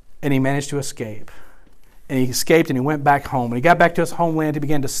 And he managed to escape. And he escaped and he went back home. When he got back to his homeland, he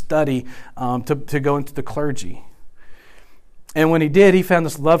began to study to go into the clergy. And when he did, he found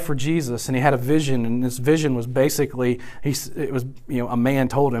this love for Jesus, and he had a vision. And this vision was basically, it was a man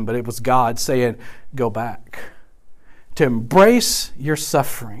told him, but it was God saying, go back. To embrace your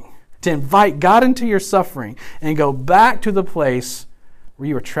suffering. To invite God into your suffering and go back to the place where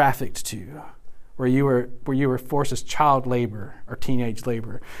you were trafficked to. Where you were forced as child labor or teenage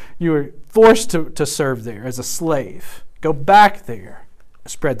labor. You were forced to serve there as a slave. Go back there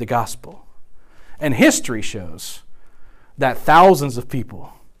and spread the gospel. And history shows that thousands of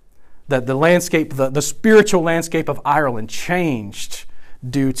people, that the landscape, the spiritual landscape of Ireland changed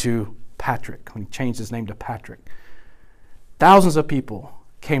due to Patrick, when he changed his name to Patrick. Thousands of people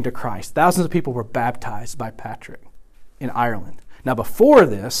came to Christ. Thousands of people were baptized by Patrick in Ireland. Now before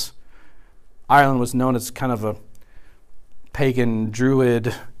this, Ireland was known as kind of a pagan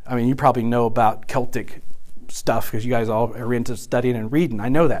druid. I mean, you probably know about Celtic stuff because you guys all are into studying and reading. I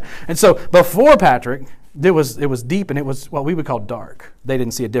know that. And so before Patrick, it was deep, and it was what we would call dark. They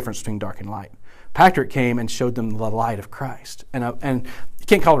didn't see a difference between dark and light. Patrick came and showed them the light of Christ. And you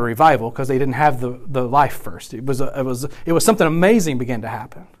can't call it a revival because they didn't have the life first. It was something amazing began to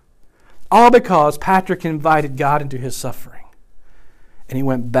happen. All because Patrick invited God into his suffering. And he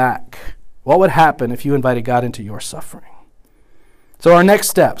went back. What would happen if you invited God into your suffering? So our next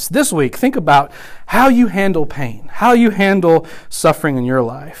steps. This week, think about how you handle pain, how you handle suffering in your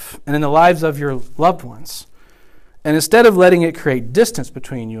life and in the lives of your loved ones. And instead of letting it create distance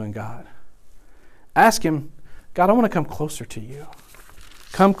between you and God, ask Him, God, I want to come closer to you.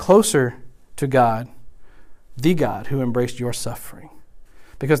 Come closer to God, the God who embraced your suffering.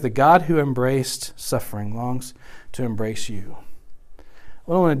 Because the God who embraced suffering longs to embrace you.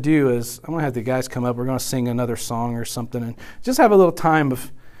 What I want to do is, I'm going to have the guys come up. We're going to sing another song or something and just have a little time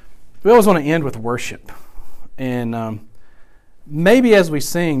of, we always want to end with worship. And maybe as we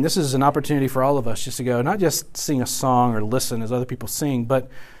sing, this is an opportunity for all of us just to go, not just sing a song or listen as other people sing, but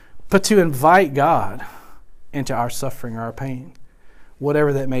to invite God into our suffering or our pain,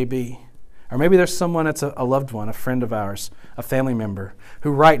 whatever that may be. Or maybe there's someone that's a loved one, a friend of ours, a family member,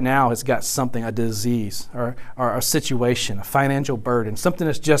 who right now has got something, a disease or a situation, a financial burden, something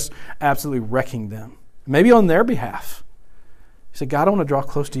that's just absolutely wrecking them. Maybe on their behalf. You say, God, I want to draw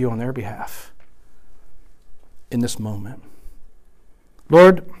close to you on their behalf in this moment.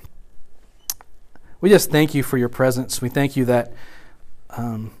 Lord, we just thank you for your presence. We thank you that,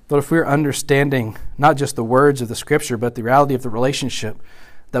 Lord, if we're understanding not just the words of the Scripture, but the reality of the relationship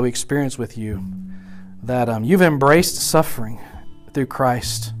that we experience with you, that you've embraced suffering through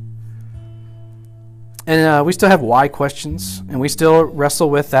Christ. And we still have why questions, and we still wrestle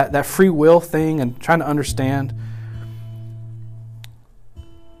with that free will thing and trying to understand.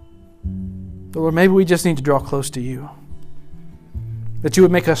 But Lord, maybe we just need to draw close to you. That you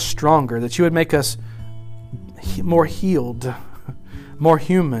would make us stronger, that you would make us more healed, more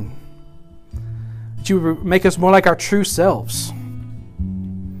human. That you would make us more like our true selves.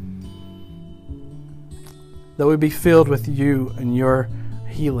 That we'd be filled with you and your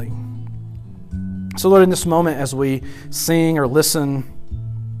healing. So Lord, in this moment as we sing or listen,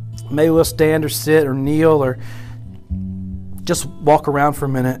 maybe we'll stand or sit or kneel or just walk around for a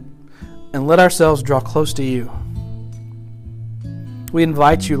minute and let ourselves draw close to you. We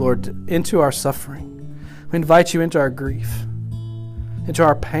invite you, Lord, into our suffering. We invite you into our grief, into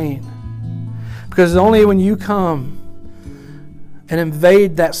our pain. Because only when you come and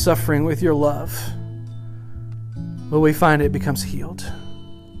invade that suffering with your love will we find it becomes healed.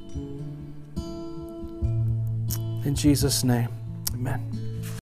 In Jesus' name, amen.